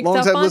up on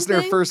long-time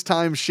listener, things. first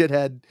time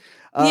shithead.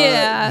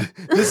 Yeah.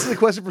 This is a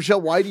question for Michelle.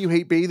 Why do you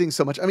hate bathing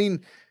so much? I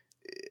mean,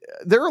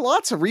 there are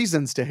lots of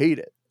reasons to hate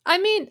it. I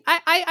mean,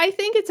 I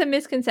think it's a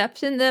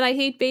misconception that I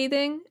hate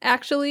bathing.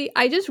 Actually,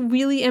 I just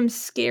really am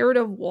scared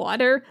of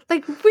water.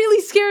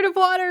 Really scared of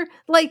water.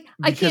 I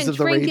can't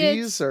drink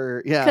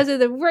it. Because of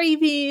the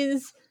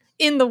rabies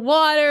in the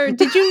water.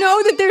 Did you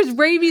know that there's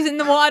rabies in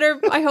the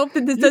water? I hope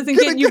that this doesn't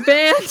get you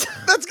banned.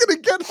 That's going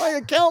to get my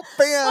account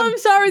banned. I'm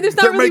sorry, there's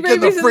not really rabies.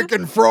 They're making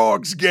the freaking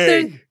frogs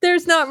gay.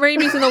 There's not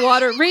rabies in the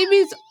water.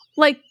 Rabies,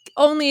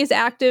 only is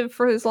active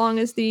for as long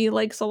as the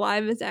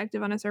saliva is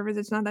active on a surface.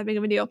 It's not that big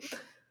of a deal.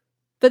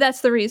 But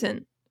that's the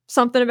reason.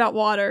 Something about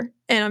water,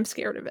 and I'm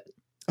scared of it.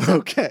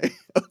 Okay.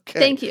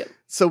 Thank you.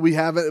 So we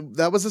have it.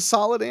 That was a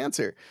solid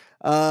answer.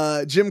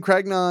 Jim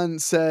Cragnon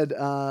said,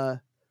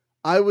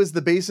 I was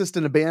the bassist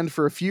in a band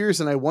for a few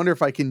years, and I wonder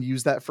if I can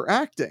use that for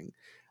acting.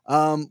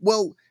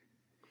 Well,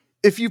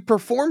 if you've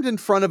performed in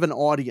front of an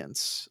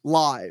audience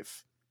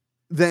live,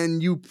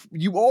 then you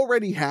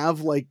already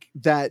have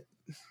that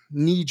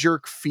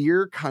knee-jerk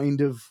fear kind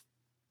of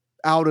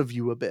out of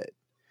you a bit.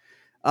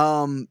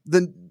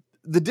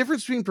 The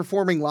difference between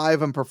performing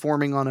live and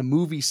performing on a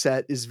movie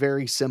set is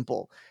very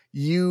simple.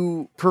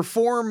 You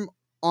perform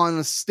on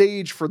a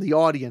stage for the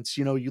audience.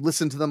 You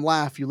listen to them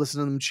laugh, you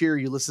listen to them cheer,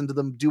 you listen to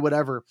them do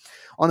whatever.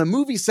 On a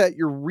movie set,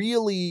 you're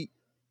really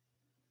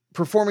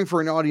performing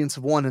for an audience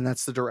of one, and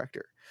that's the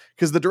director.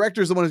 Because the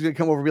director is the one who's going to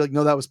come over and be like,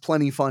 no, that was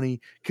plenty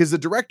funny. Because the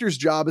director's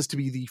job is to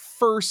be the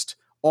first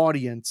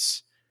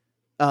audience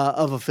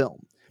of a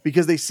film.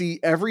 Because they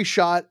see every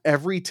shot,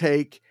 every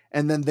take,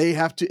 and then they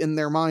have to, in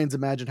their minds,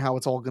 imagine how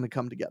it's all going to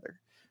come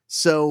together.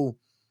 So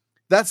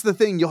That's the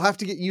thing. You'll have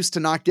to get used to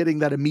not getting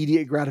that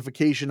immediate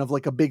gratification of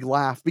like a big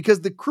laugh,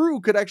 because the crew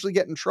could actually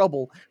get in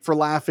trouble for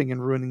laughing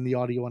and ruining the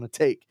audio on a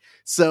take.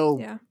 So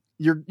Yeah.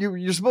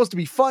 you're supposed to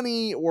be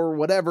funny or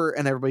whatever,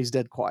 and everybody's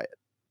dead quiet.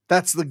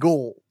 That's the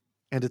goal,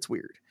 and it's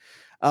weird.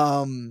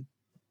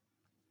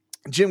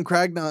 Jim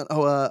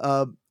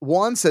Cragnon,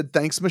 Juan said,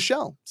 thanks,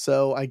 Michelle.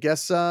 So I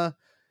guess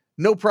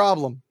no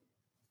problem.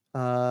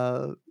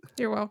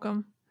 You're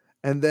welcome.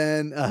 And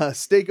then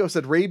Stako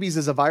said, rabies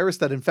is a virus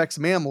that infects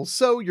mammals,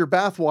 so your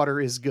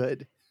bathwater is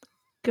good.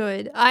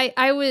 Good.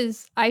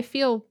 I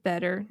feel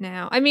better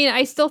now. I mean,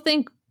 I still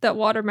think that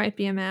water might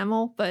be a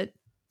mammal, but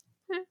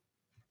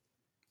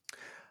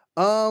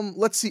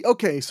let's see.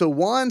 Okay, so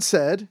Juan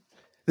said,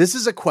 this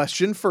is a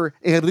question for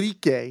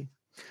Enrique.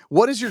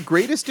 What is your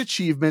greatest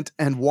achievement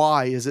and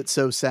why is it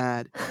so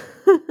sad?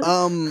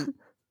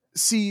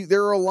 See,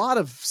 there are a lot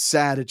of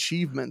sad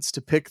achievements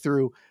to pick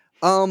through.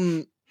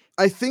 I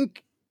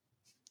think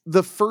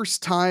the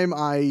first time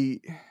I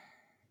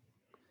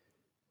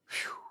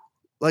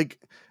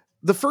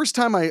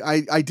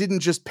didn't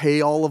just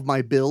pay all of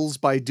my bills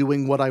by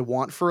doing what I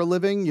want for a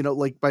living,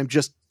 like by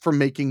just from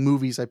making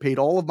movies. I paid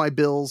all of my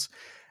bills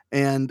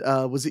and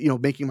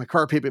making my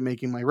car payment,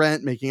 making my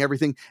rent, making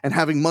everything, and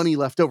having money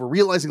left over,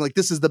 realizing like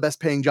this is the best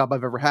paying job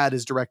I've ever had,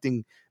 is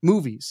directing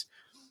movies.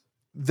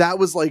 That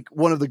was like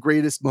one of the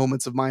greatest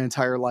moments of my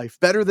entire life.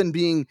 Better than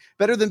being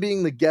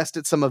the guest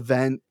at some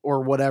event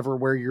or whatever,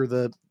 where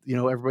you're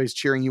everybody's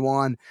cheering you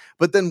on.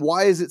 But then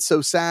why is it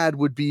so sad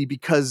would be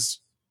because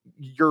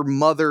your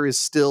mother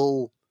is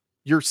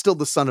you're still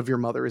the son of your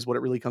mother, is what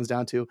it really comes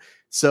down to.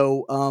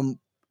 So,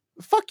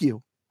 fuck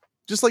you.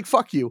 Just like,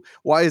 fuck you.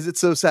 Why is it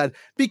so sad?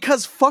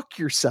 Because fuck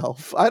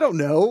yourself. I don't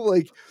know.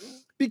 Like,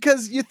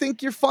 because you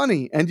think you're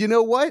funny. And you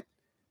know what?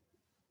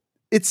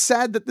 It's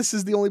sad that this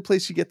is the only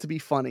place you get to be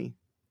funny.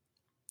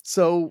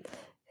 So,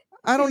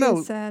 I don't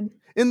know. Sad.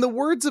 In the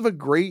words of a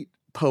great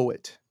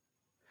poet,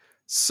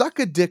 suck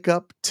a dick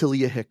up till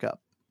you hiccup.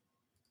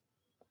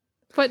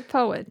 What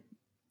poet?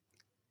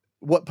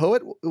 What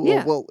poet?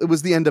 Yeah. Well, it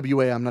was the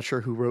NWA. I'm not sure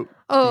who wrote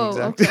the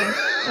exact.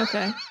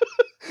 Okay.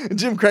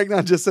 Jim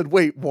Cragnon just said,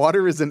 wait,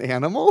 water is an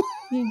animal?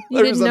 You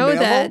didn't know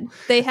that.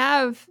 They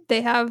have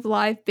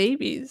live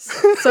babies.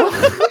 So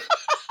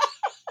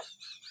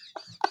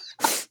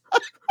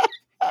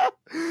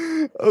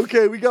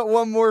okay, we got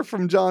one more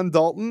from John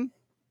Dalton.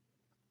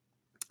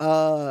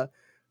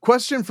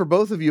 Question for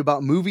both of you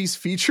about movies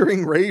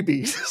featuring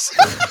rabies.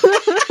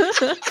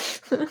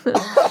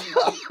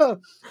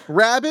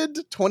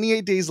 Rabid,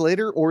 28 Days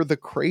Later, or The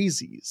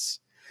Crazies?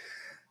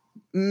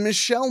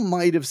 Michelle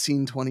might have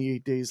seen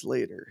 28 Days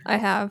Later. I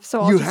have,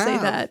 so I'll say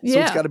that. So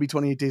it's got to be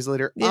 28 Days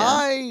Later. Yeah.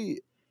 I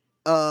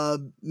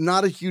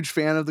not a huge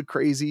fan of The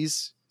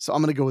Crazies, so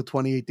I'm going to go with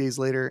 28 Days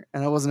Later.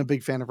 And I wasn't a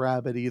big fan of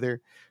Rabid either.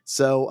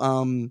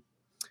 So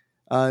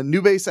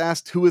New Base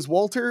asked, who is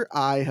Walter?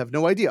 I have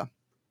no idea.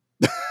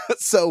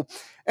 So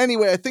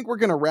anyway, I think we're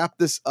going to wrap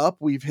this up.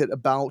 We've hit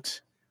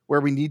about where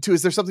we need to.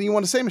 Is there something you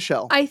want to say,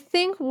 Michelle? I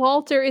think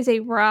Walter is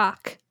a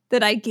rock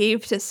that I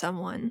gave to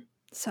someone.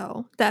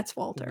 So that's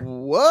Walter.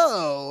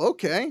 Whoa.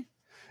 Okay.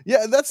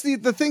 Yeah, that's the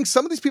thing.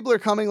 Some of these people are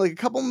coming, like a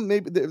couple,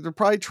 maybe they're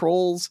probably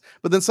trolls,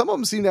 but then some of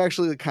them seem to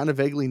actually kind of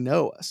vaguely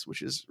know us,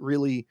 which is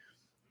really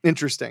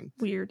interesting.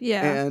 Weird.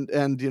 Yeah. And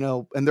and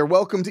they're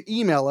welcome to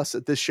email us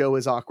at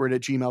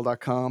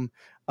thisshowis.awkward@gmail.com,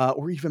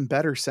 or even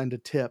better, send a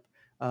tip.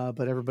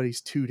 But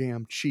everybody's too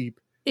damn cheap.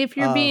 If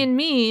you're being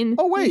mean,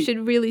 you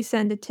should really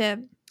send a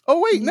tip.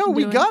 Oh wait, no,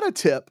 we got a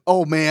tip.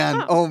 Oh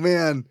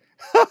man.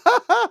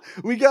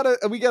 we got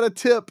a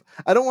tip.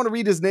 I don't want to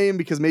read his name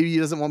because maybe he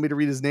doesn't want me to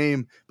read his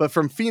name, but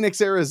from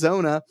Phoenix,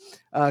 Arizona,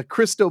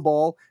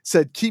 Cristobal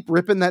said, keep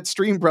ripping that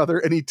stream, brother,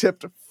 and he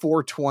tipped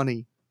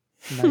 $4.20.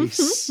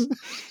 Nice.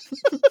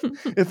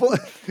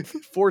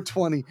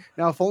 420.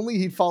 Now, if only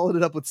he'd followed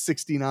it up with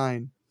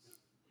 69,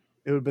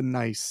 it would have been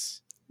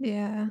nice.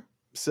 Yeah.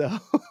 So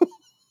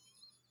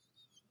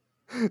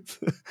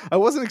I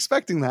wasn't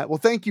expecting that. Well,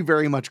 thank you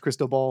very much,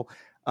 Cristobal.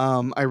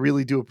 I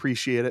really do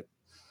appreciate it.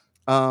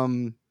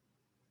 Jim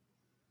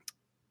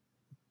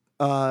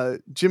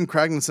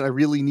Cragnon said, I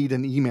really need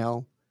an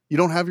email. You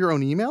don't have your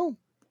own email?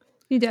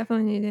 You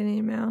definitely need an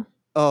email.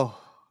 Oh,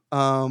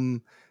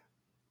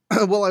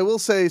 well, I will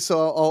say, so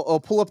I'll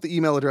pull up the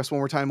email address one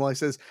more time while I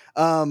says,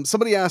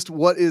 somebody asked,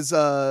 what is,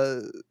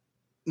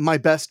 my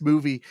best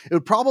movie? It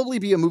would probably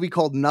be a movie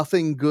called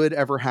Nothing Good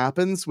Ever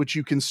Happens, which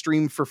you can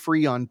stream for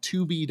free on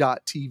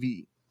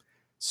Tubi.tv.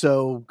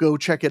 So go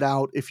check it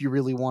out if you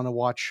really want to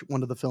watch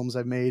one of the films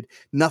I've made.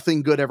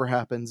 Nothing Good Ever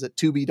Happens at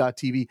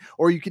Tubi.tv,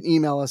 or you can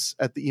email us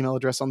at the email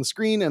address on the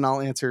screen and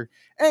I'll answer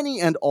any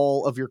and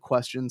all of your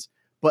questions.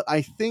 But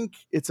I think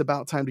it's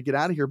about time to get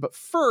out of here. But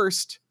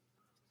first,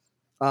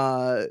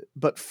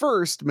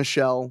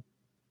 Michelle,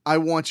 I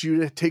want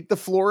you to take the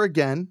floor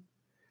again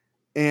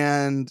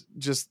and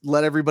just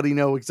let everybody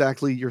know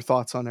exactly your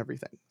thoughts on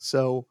everything.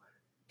 So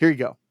here you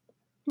go.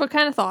 What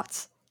kind of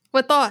thoughts?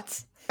 What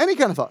thoughts? Any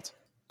kind of thoughts.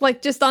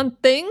 Like just on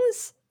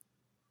things?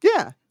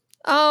 Yeah.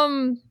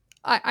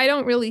 I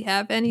don't really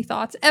have any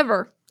thoughts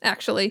ever.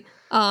 actually.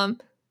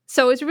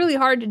 So it's really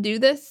hard to do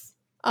this.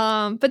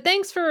 But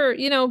thanks for,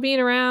 being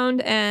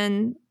around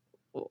and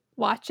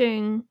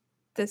watching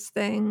this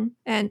thing.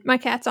 And my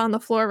cat's on the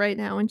floor right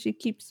now and she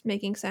keeps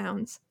making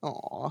sounds.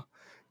 Aw,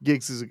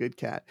 Gigs is a good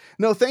cat.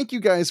 No, thank you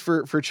guys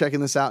for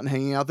checking this out and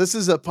hanging out. This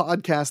is a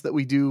podcast that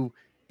we do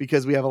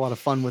because we have a lot of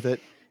fun with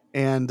it.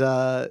 And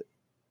I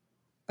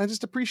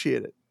just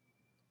appreciate it.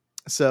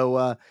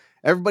 So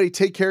everybody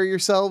take care of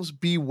yourselves.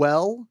 Be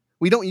well.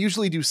 We don't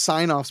usually do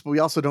sign-offs, but we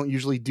also don't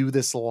usually do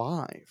this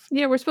live.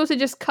 Yeah, we're supposed to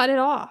just cut it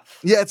off.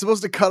 Yeah, it's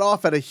supposed to cut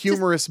off at a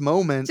humorous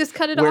moment. Just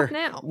cut it off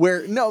now.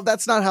 No,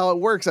 that's not how it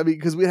works. I mean,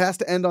 because it has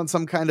to end on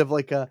some kind of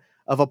like a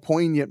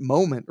poignant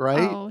moment,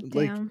 right? Oh,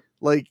 damn.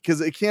 Like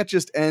because it can't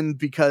just end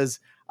because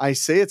I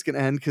say it's going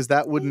to end, because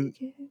that wouldn't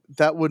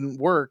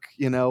work,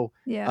 Yeah.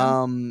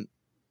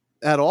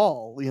 At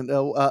all,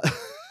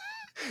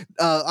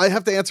 I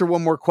have to answer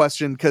one more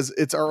question because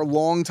it's our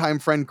longtime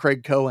friend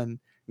Craig Cohen.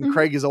 And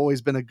Craig has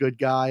always been a good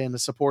guy and a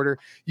supporter.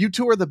 You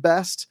two are the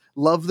best.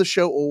 Love the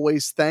show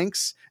always.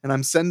 Thanks. And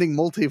I'm sending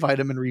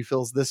multivitamin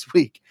refills this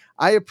week.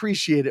 I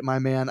appreciate it, my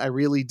man. I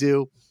really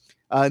do.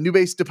 New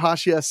Base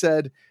Depasha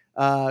said,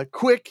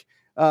 quick,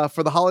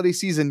 for the holiday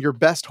season, your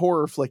best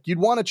horror flick. You'd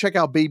want to check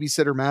out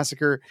Babysitter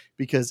Massacre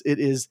because it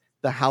is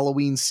the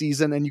Halloween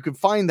season. And you can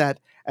find that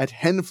at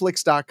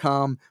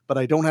henflix.com, but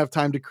I don't have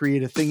time to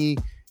create a thingy.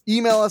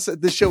 Email us at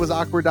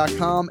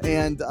thisshowIsAwkward.com.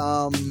 And,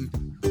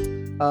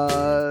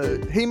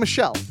 hey,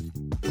 Michelle,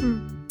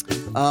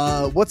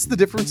 what's the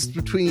difference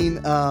between,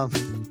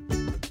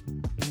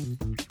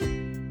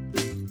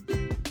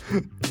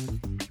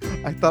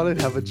 I thought I'd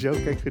have a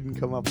joke. I couldn't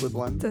come up with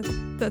one.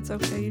 That's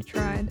okay. You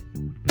tried.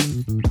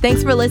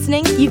 Thanks for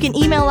listening. You can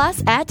email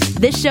us at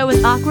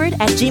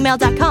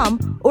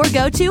thisshowIsAwkward@gmail.com or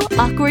go to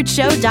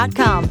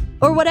awkwardshow.com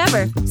or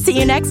whatever. See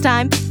you next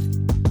time.